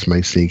Ceballos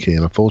may sneak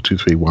in a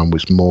 4-2-3-1,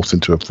 which morphs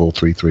into a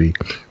 4-3-3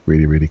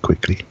 really, really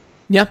quickly.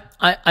 Yeah,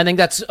 I think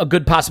that's a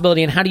good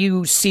possibility. And how do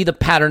you see the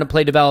pattern of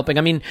play developing?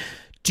 I mean,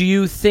 do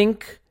you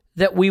think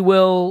that we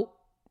will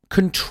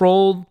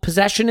control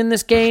possession in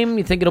this game?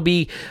 You think it'll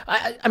be...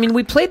 I mean,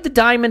 we played the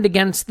diamond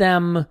against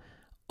them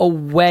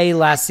away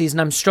last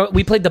season.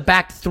 We played the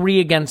back 3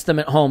 against them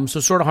at home,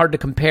 so sort of hard to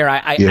compare.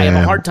 I have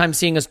a hard time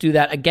seeing us do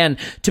that again.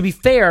 To be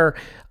fair,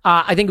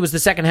 I think it was the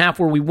second half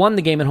where we won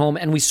the game at home,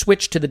 and we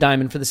switched to the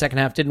diamond for the second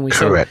half, didn't we?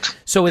 Correct.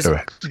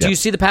 Correct. Do you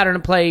see the pattern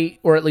of play,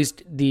 or at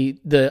least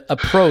the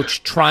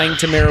approach, trying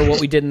to mirror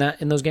what we did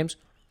in those games?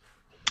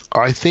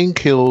 I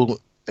think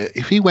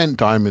if he went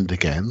diamond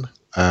again,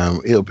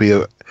 it'll be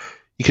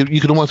you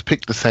could almost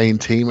pick the same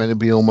team, and it'd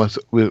be almost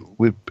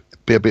would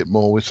be a bit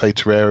more with, say,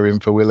 Torreira in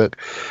for Willock,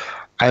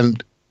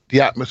 and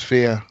the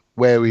atmosphere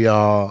where we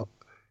are,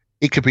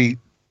 it could be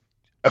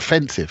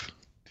offensive. Do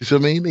you see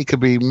what I mean? It could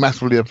be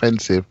massively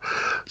offensive.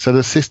 So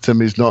the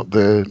system is not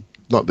the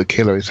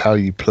killer; it's how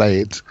you play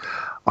it.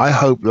 I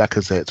hope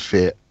Lacazette's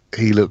fit.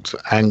 He looked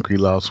angry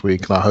last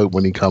week, and I hope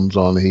when he comes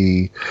on,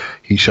 he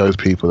shows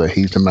people that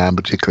he's the man,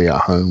 particularly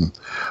at home.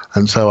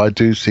 And so I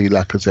do see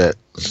Lacazette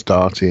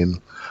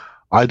starting.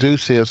 I do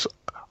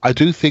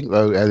think,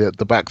 though, Elliot,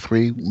 the back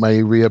 3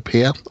 may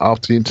reappear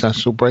after the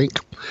international break.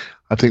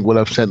 I think we'll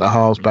have centre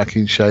halves back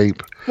in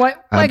shape. Why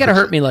got to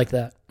hurt me like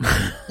that?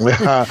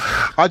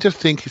 I just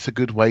think it's a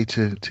good way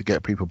to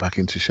get people back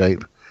into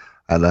shape.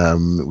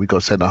 And we've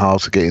got centre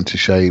halves to get into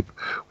shape.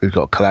 We've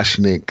got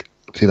Kalashnik,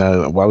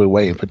 while we're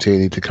waiting for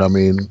Tierney to come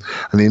in.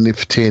 And then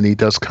if Tierney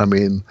does come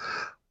in,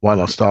 why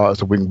not start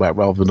as a wing-back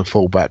rather than a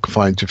full-back?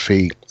 Find your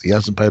feet. He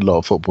hasn't played a lot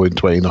of football in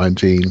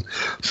 2019,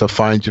 so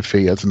find your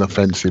feet as an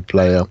offensive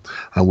player,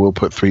 and we'll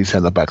put 3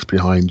 centre-backs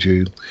behind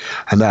you.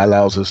 And that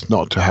allows us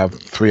not to have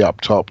 3 up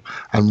top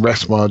and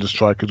rest one of the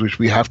strikers, which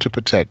we have to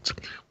protect.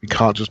 We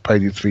can't just play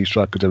these 3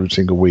 strikers every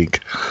single week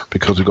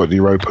because we've got the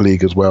Europa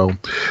League as well.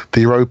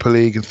 The Europa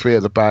League and 3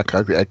 at the back,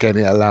 again,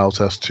 it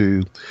allows us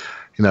to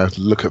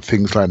look at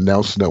things like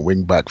Nelson at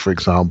wing back, for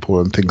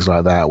example, and things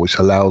like that, which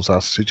allows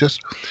us to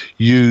just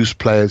use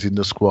players in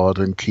the squad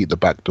and keep the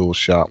back doors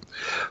shut.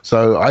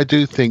 So I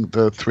do think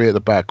the 3 at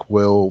the back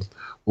will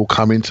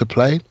come into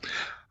play.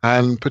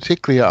 and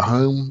particularly at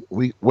home,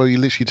 where you're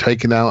literally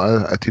taking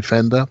out a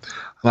defender.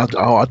 And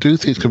I do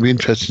think it's going to be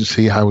interesting to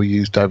see how we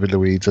use David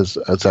Luiz as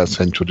that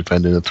central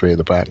defender in the three at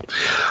the back.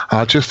 And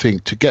I just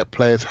think to get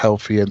players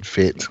healthy and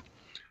fit,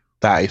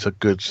 that is a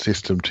good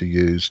system to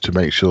use to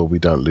make sure we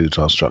don't lose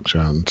our structure.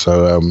 And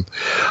so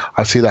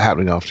I see that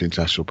happening after the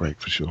international break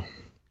for sure.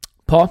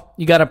 Paul,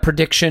 you got a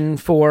prediction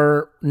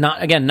for not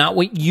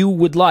what you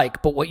would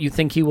like, but what you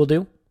think he will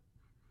do?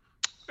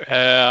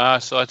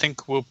 So I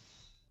think we'll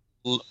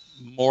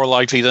more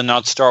likely than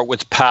not start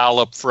with Pal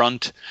up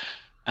front.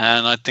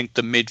 And I think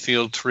the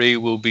midfield three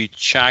will be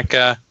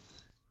Xhaka,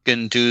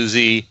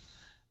 Guendouzi,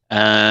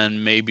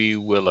 and maybe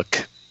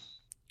Willock.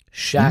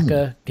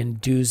 Xhaka,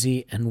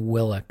 Guendouzi, and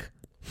Willock.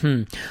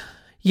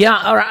 Yeah,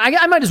 all right.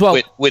 I might as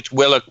well. With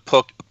Willock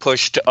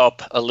pushed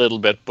up a little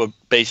bit, but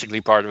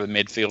basically part of a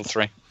midfield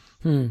three.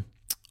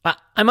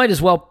 I might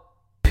as well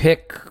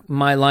pick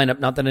my lineup.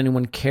 Not that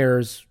anyone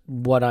cares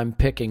what I'm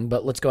picking,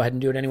 but let's go ahead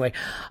and do it anyway.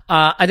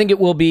 I think it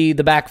will be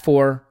the back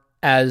four,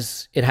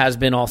 as it has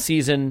been all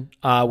season,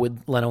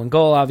 with Leno in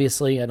goal,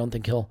 obviously. I don't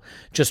think he'll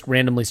just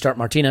randomly start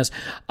Martinez.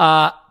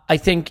 I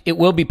think it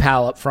will be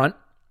Pal up front.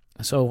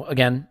 So,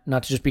 again,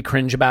 not to just be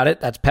cringe about it.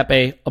 That's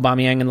Pepe,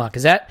 Aubameyang, and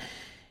Lacazette.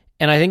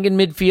 And I think in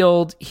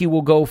midfield, he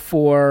will go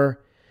for...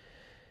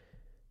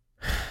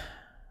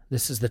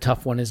 This is the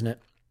tough one, isn't it?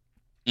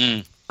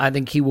 I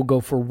think he will go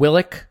for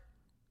Willock,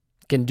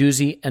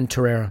 Guendouzi, and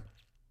Torreira.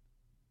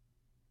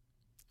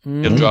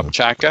 He'll drop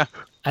Xhaka.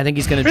 I think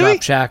he's going to drop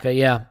Xhaka,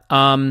 yeah.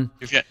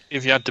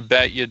 If you had to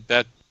bet, you'd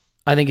bet.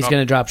 I think he's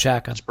going to drop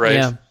Xhaka. That's brave.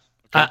 Yeah.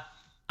 Okay.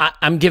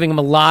 I'm giving him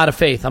a lot of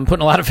faith. I'm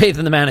putting a lot of faith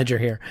in the manager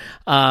here.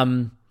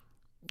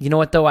 You know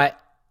what, though?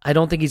 I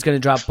don't think he's going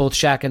to drop both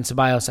Shaq and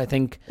Ceballos. I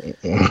think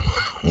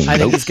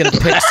he's going to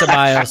pick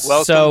Ceballos.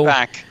 Welcome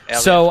back,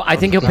 Elliot. So I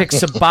think he'll pick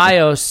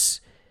Ceballos,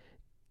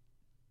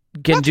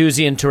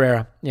 Guendouzi, and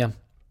Torreira. Yeah.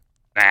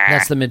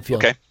 That's the midfield.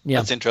 Okay. Yeah.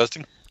 That's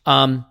interesting.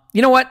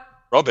 You know what?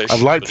 Rubbish.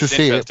 I'd like to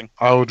see it.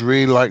 I would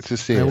really like to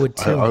see it. I would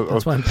too.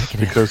 That's why I'm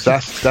picking it. Because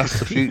that's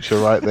the future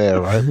right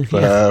there, right?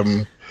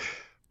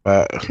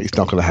 But it's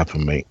not going to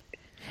happen, mate.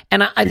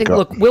 And I think,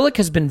 look, Willock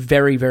has been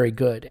very, very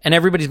good. And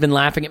everybody's been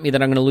laughing at me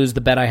that I'm going to lose the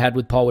bet I had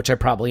with Paul, which I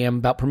probably am,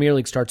 about Premier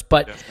League starts.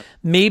 But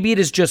maybe it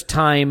is just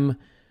time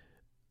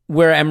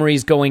where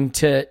Emery's going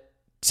to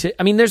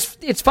I mean,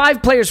 it's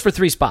 5 players for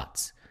 3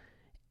 spots.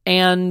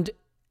 And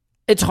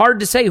it's hard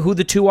to say who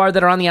the 2 are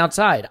that are on the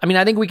outside. I mean,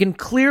 I think we can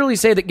clearly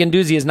say that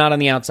Guendouzi is not on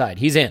the outside.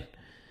 He's in.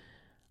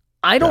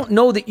 I don't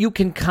know that you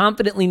can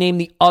confidently name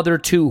the other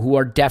 2 who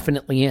are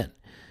definitely in.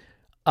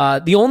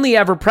 The only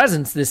ever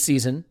presence this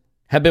season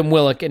have been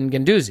Willock and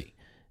Guendouzi.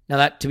 Now,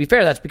 that, to be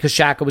fair, that's because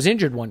Xhaka was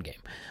injured one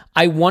game.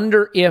 I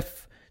wonder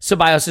if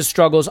Ceballos'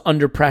 struggles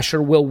under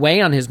pressure will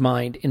weigh on his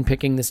mind in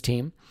picking this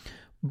team,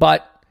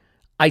 but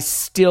I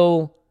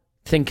still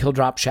think he'll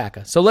drop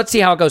Xhaka. So let's see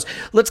how it goes.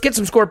 Let's get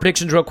some score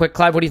predictions real quick.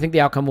 Clive, what do you think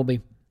the outcome will be?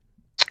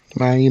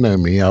 Man, you know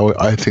me.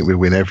 I think we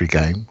win every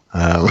game.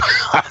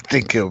 I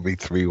think it'll be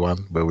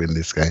 3-1. We'll win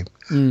this game.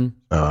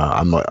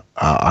 I'm not.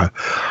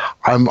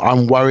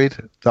 I'm worried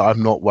that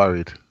I'm not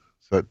worried.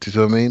 So, do you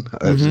know what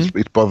I mean?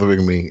 It's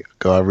bothering me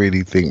because I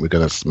really think we're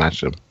going to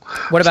smash them.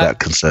 That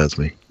concerns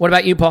me. What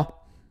about you,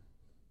 Paul?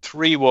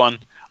 3-1.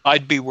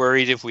 I'd be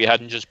worried if we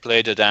hadn't just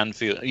played at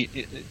Anfield.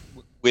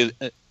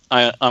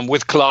 I'm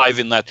with Clive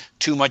in that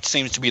too much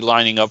seems to be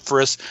lining up for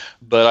us,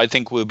 but I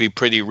think we'll be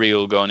pretty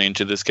real going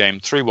into this game.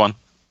 3-1.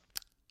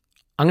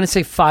 I'm going to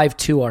say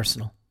 5-2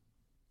 Arsenal.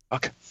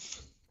 Okay.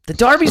 The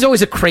derby's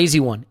always a crazy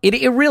one.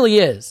 It really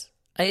is.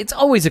 It's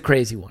always a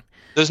crazy one.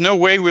 There's no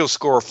way we'll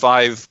score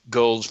 5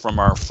 goals from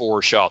our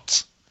 4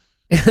 shots.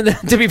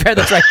 To be fair,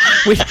 that's right.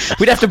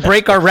 We'd have to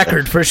break our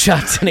record for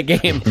shots in a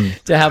game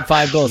to have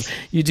 5 goals.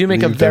 You do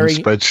make leave a very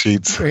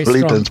spreadsheets. Very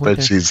leave them strong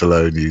spreadsheets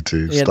alone. You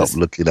two stop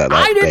looking at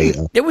that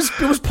data. It was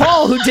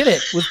Paul who did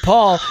it. It was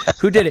Paul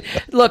who did it.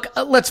 Look,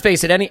 let's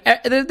face it.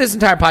 This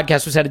entire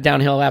podcast was headed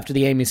downhill after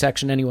the Amy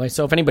section anyway.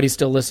 So if anybody's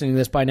still listening to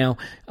this by now,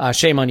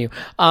 shame on you.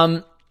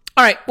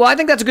 All right. Well, I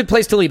think that's a good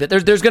place to leave it.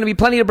 There's going to be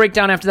plenty to break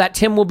down after that.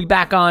 Tim will be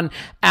back on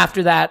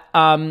after that.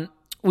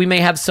 We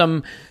may have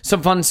some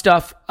fun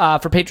stuff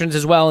for patrons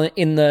as well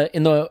in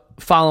the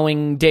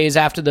following days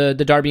after the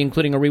derby,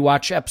 including a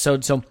rewatch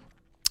episode. So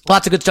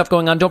lots of good stuff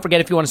going on. Don't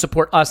forget, if you want to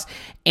support us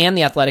and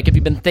The Athletic, if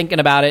you've been thinking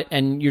about it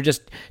and you're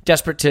just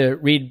desperate to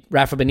read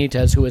Rafa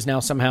Benitez, who is now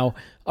somehow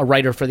a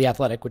writer for The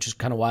Athletic, which is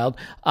kind of wild,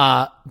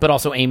 but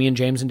also Amy and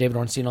James and David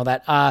Ornstein and all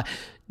that,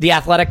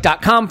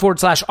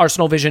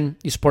 theathletic.com/Arsenal Vision.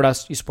 You support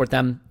us, you support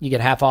them, you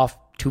get half off,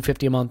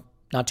 $2.50 a month.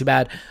 Not too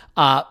bad.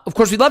 Of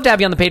course, we'd love to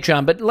have you on the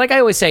Patreon, but like I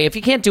always say, if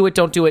you can't do it,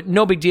 don't do it.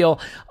 No big deal.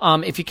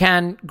 If you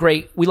can,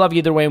 great. We love you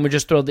either way, and we're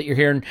just thrilled that you're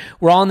here. And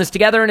we're all in this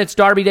together, and it's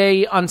Derby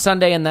Day on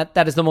Sunday, and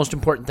that is the most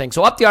important thing.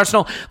 So up the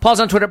Arsenal. Paul's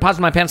on Twitter. Pause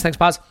in my pants. Thanks,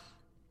 Pause.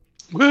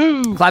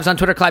 Woo! Clive's on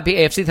Twitter. Clive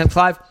PAFC. Thanks,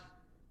 Clive.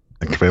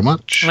 Thank you very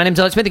much. My name's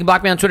Elliot Smith. You can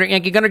block me on Twitter.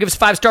 Yankee Gunner. Give us a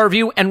 5-star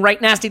review and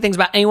write nasty things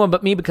about anyone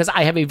but me, because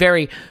I have a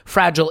very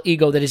fragile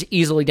ego that is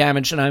easily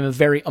damaged, and I'm a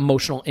very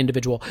emotional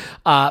individual.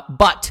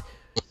 But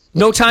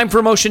no time for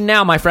emotion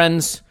now, my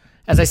friends.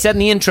 As I said in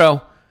the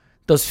intro,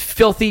 those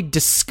filthy,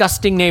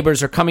 disgusting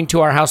neighbors are coming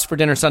to our house for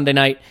dinner Sunday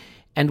night,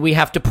 and we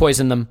have to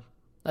poison them.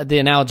 The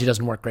analogy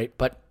doesn't work great,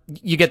 but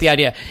you get the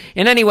idea.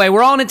 And anyway,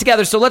 we're all in it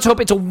together, so let's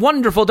hope it's a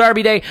wonderful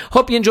Derby day.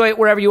 Hope you enjoy it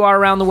wherever you are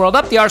around the world.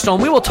 Up the Arsenal,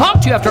 and we will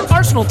talk to you after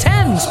Arsenal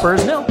 10,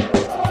 Spurs 0.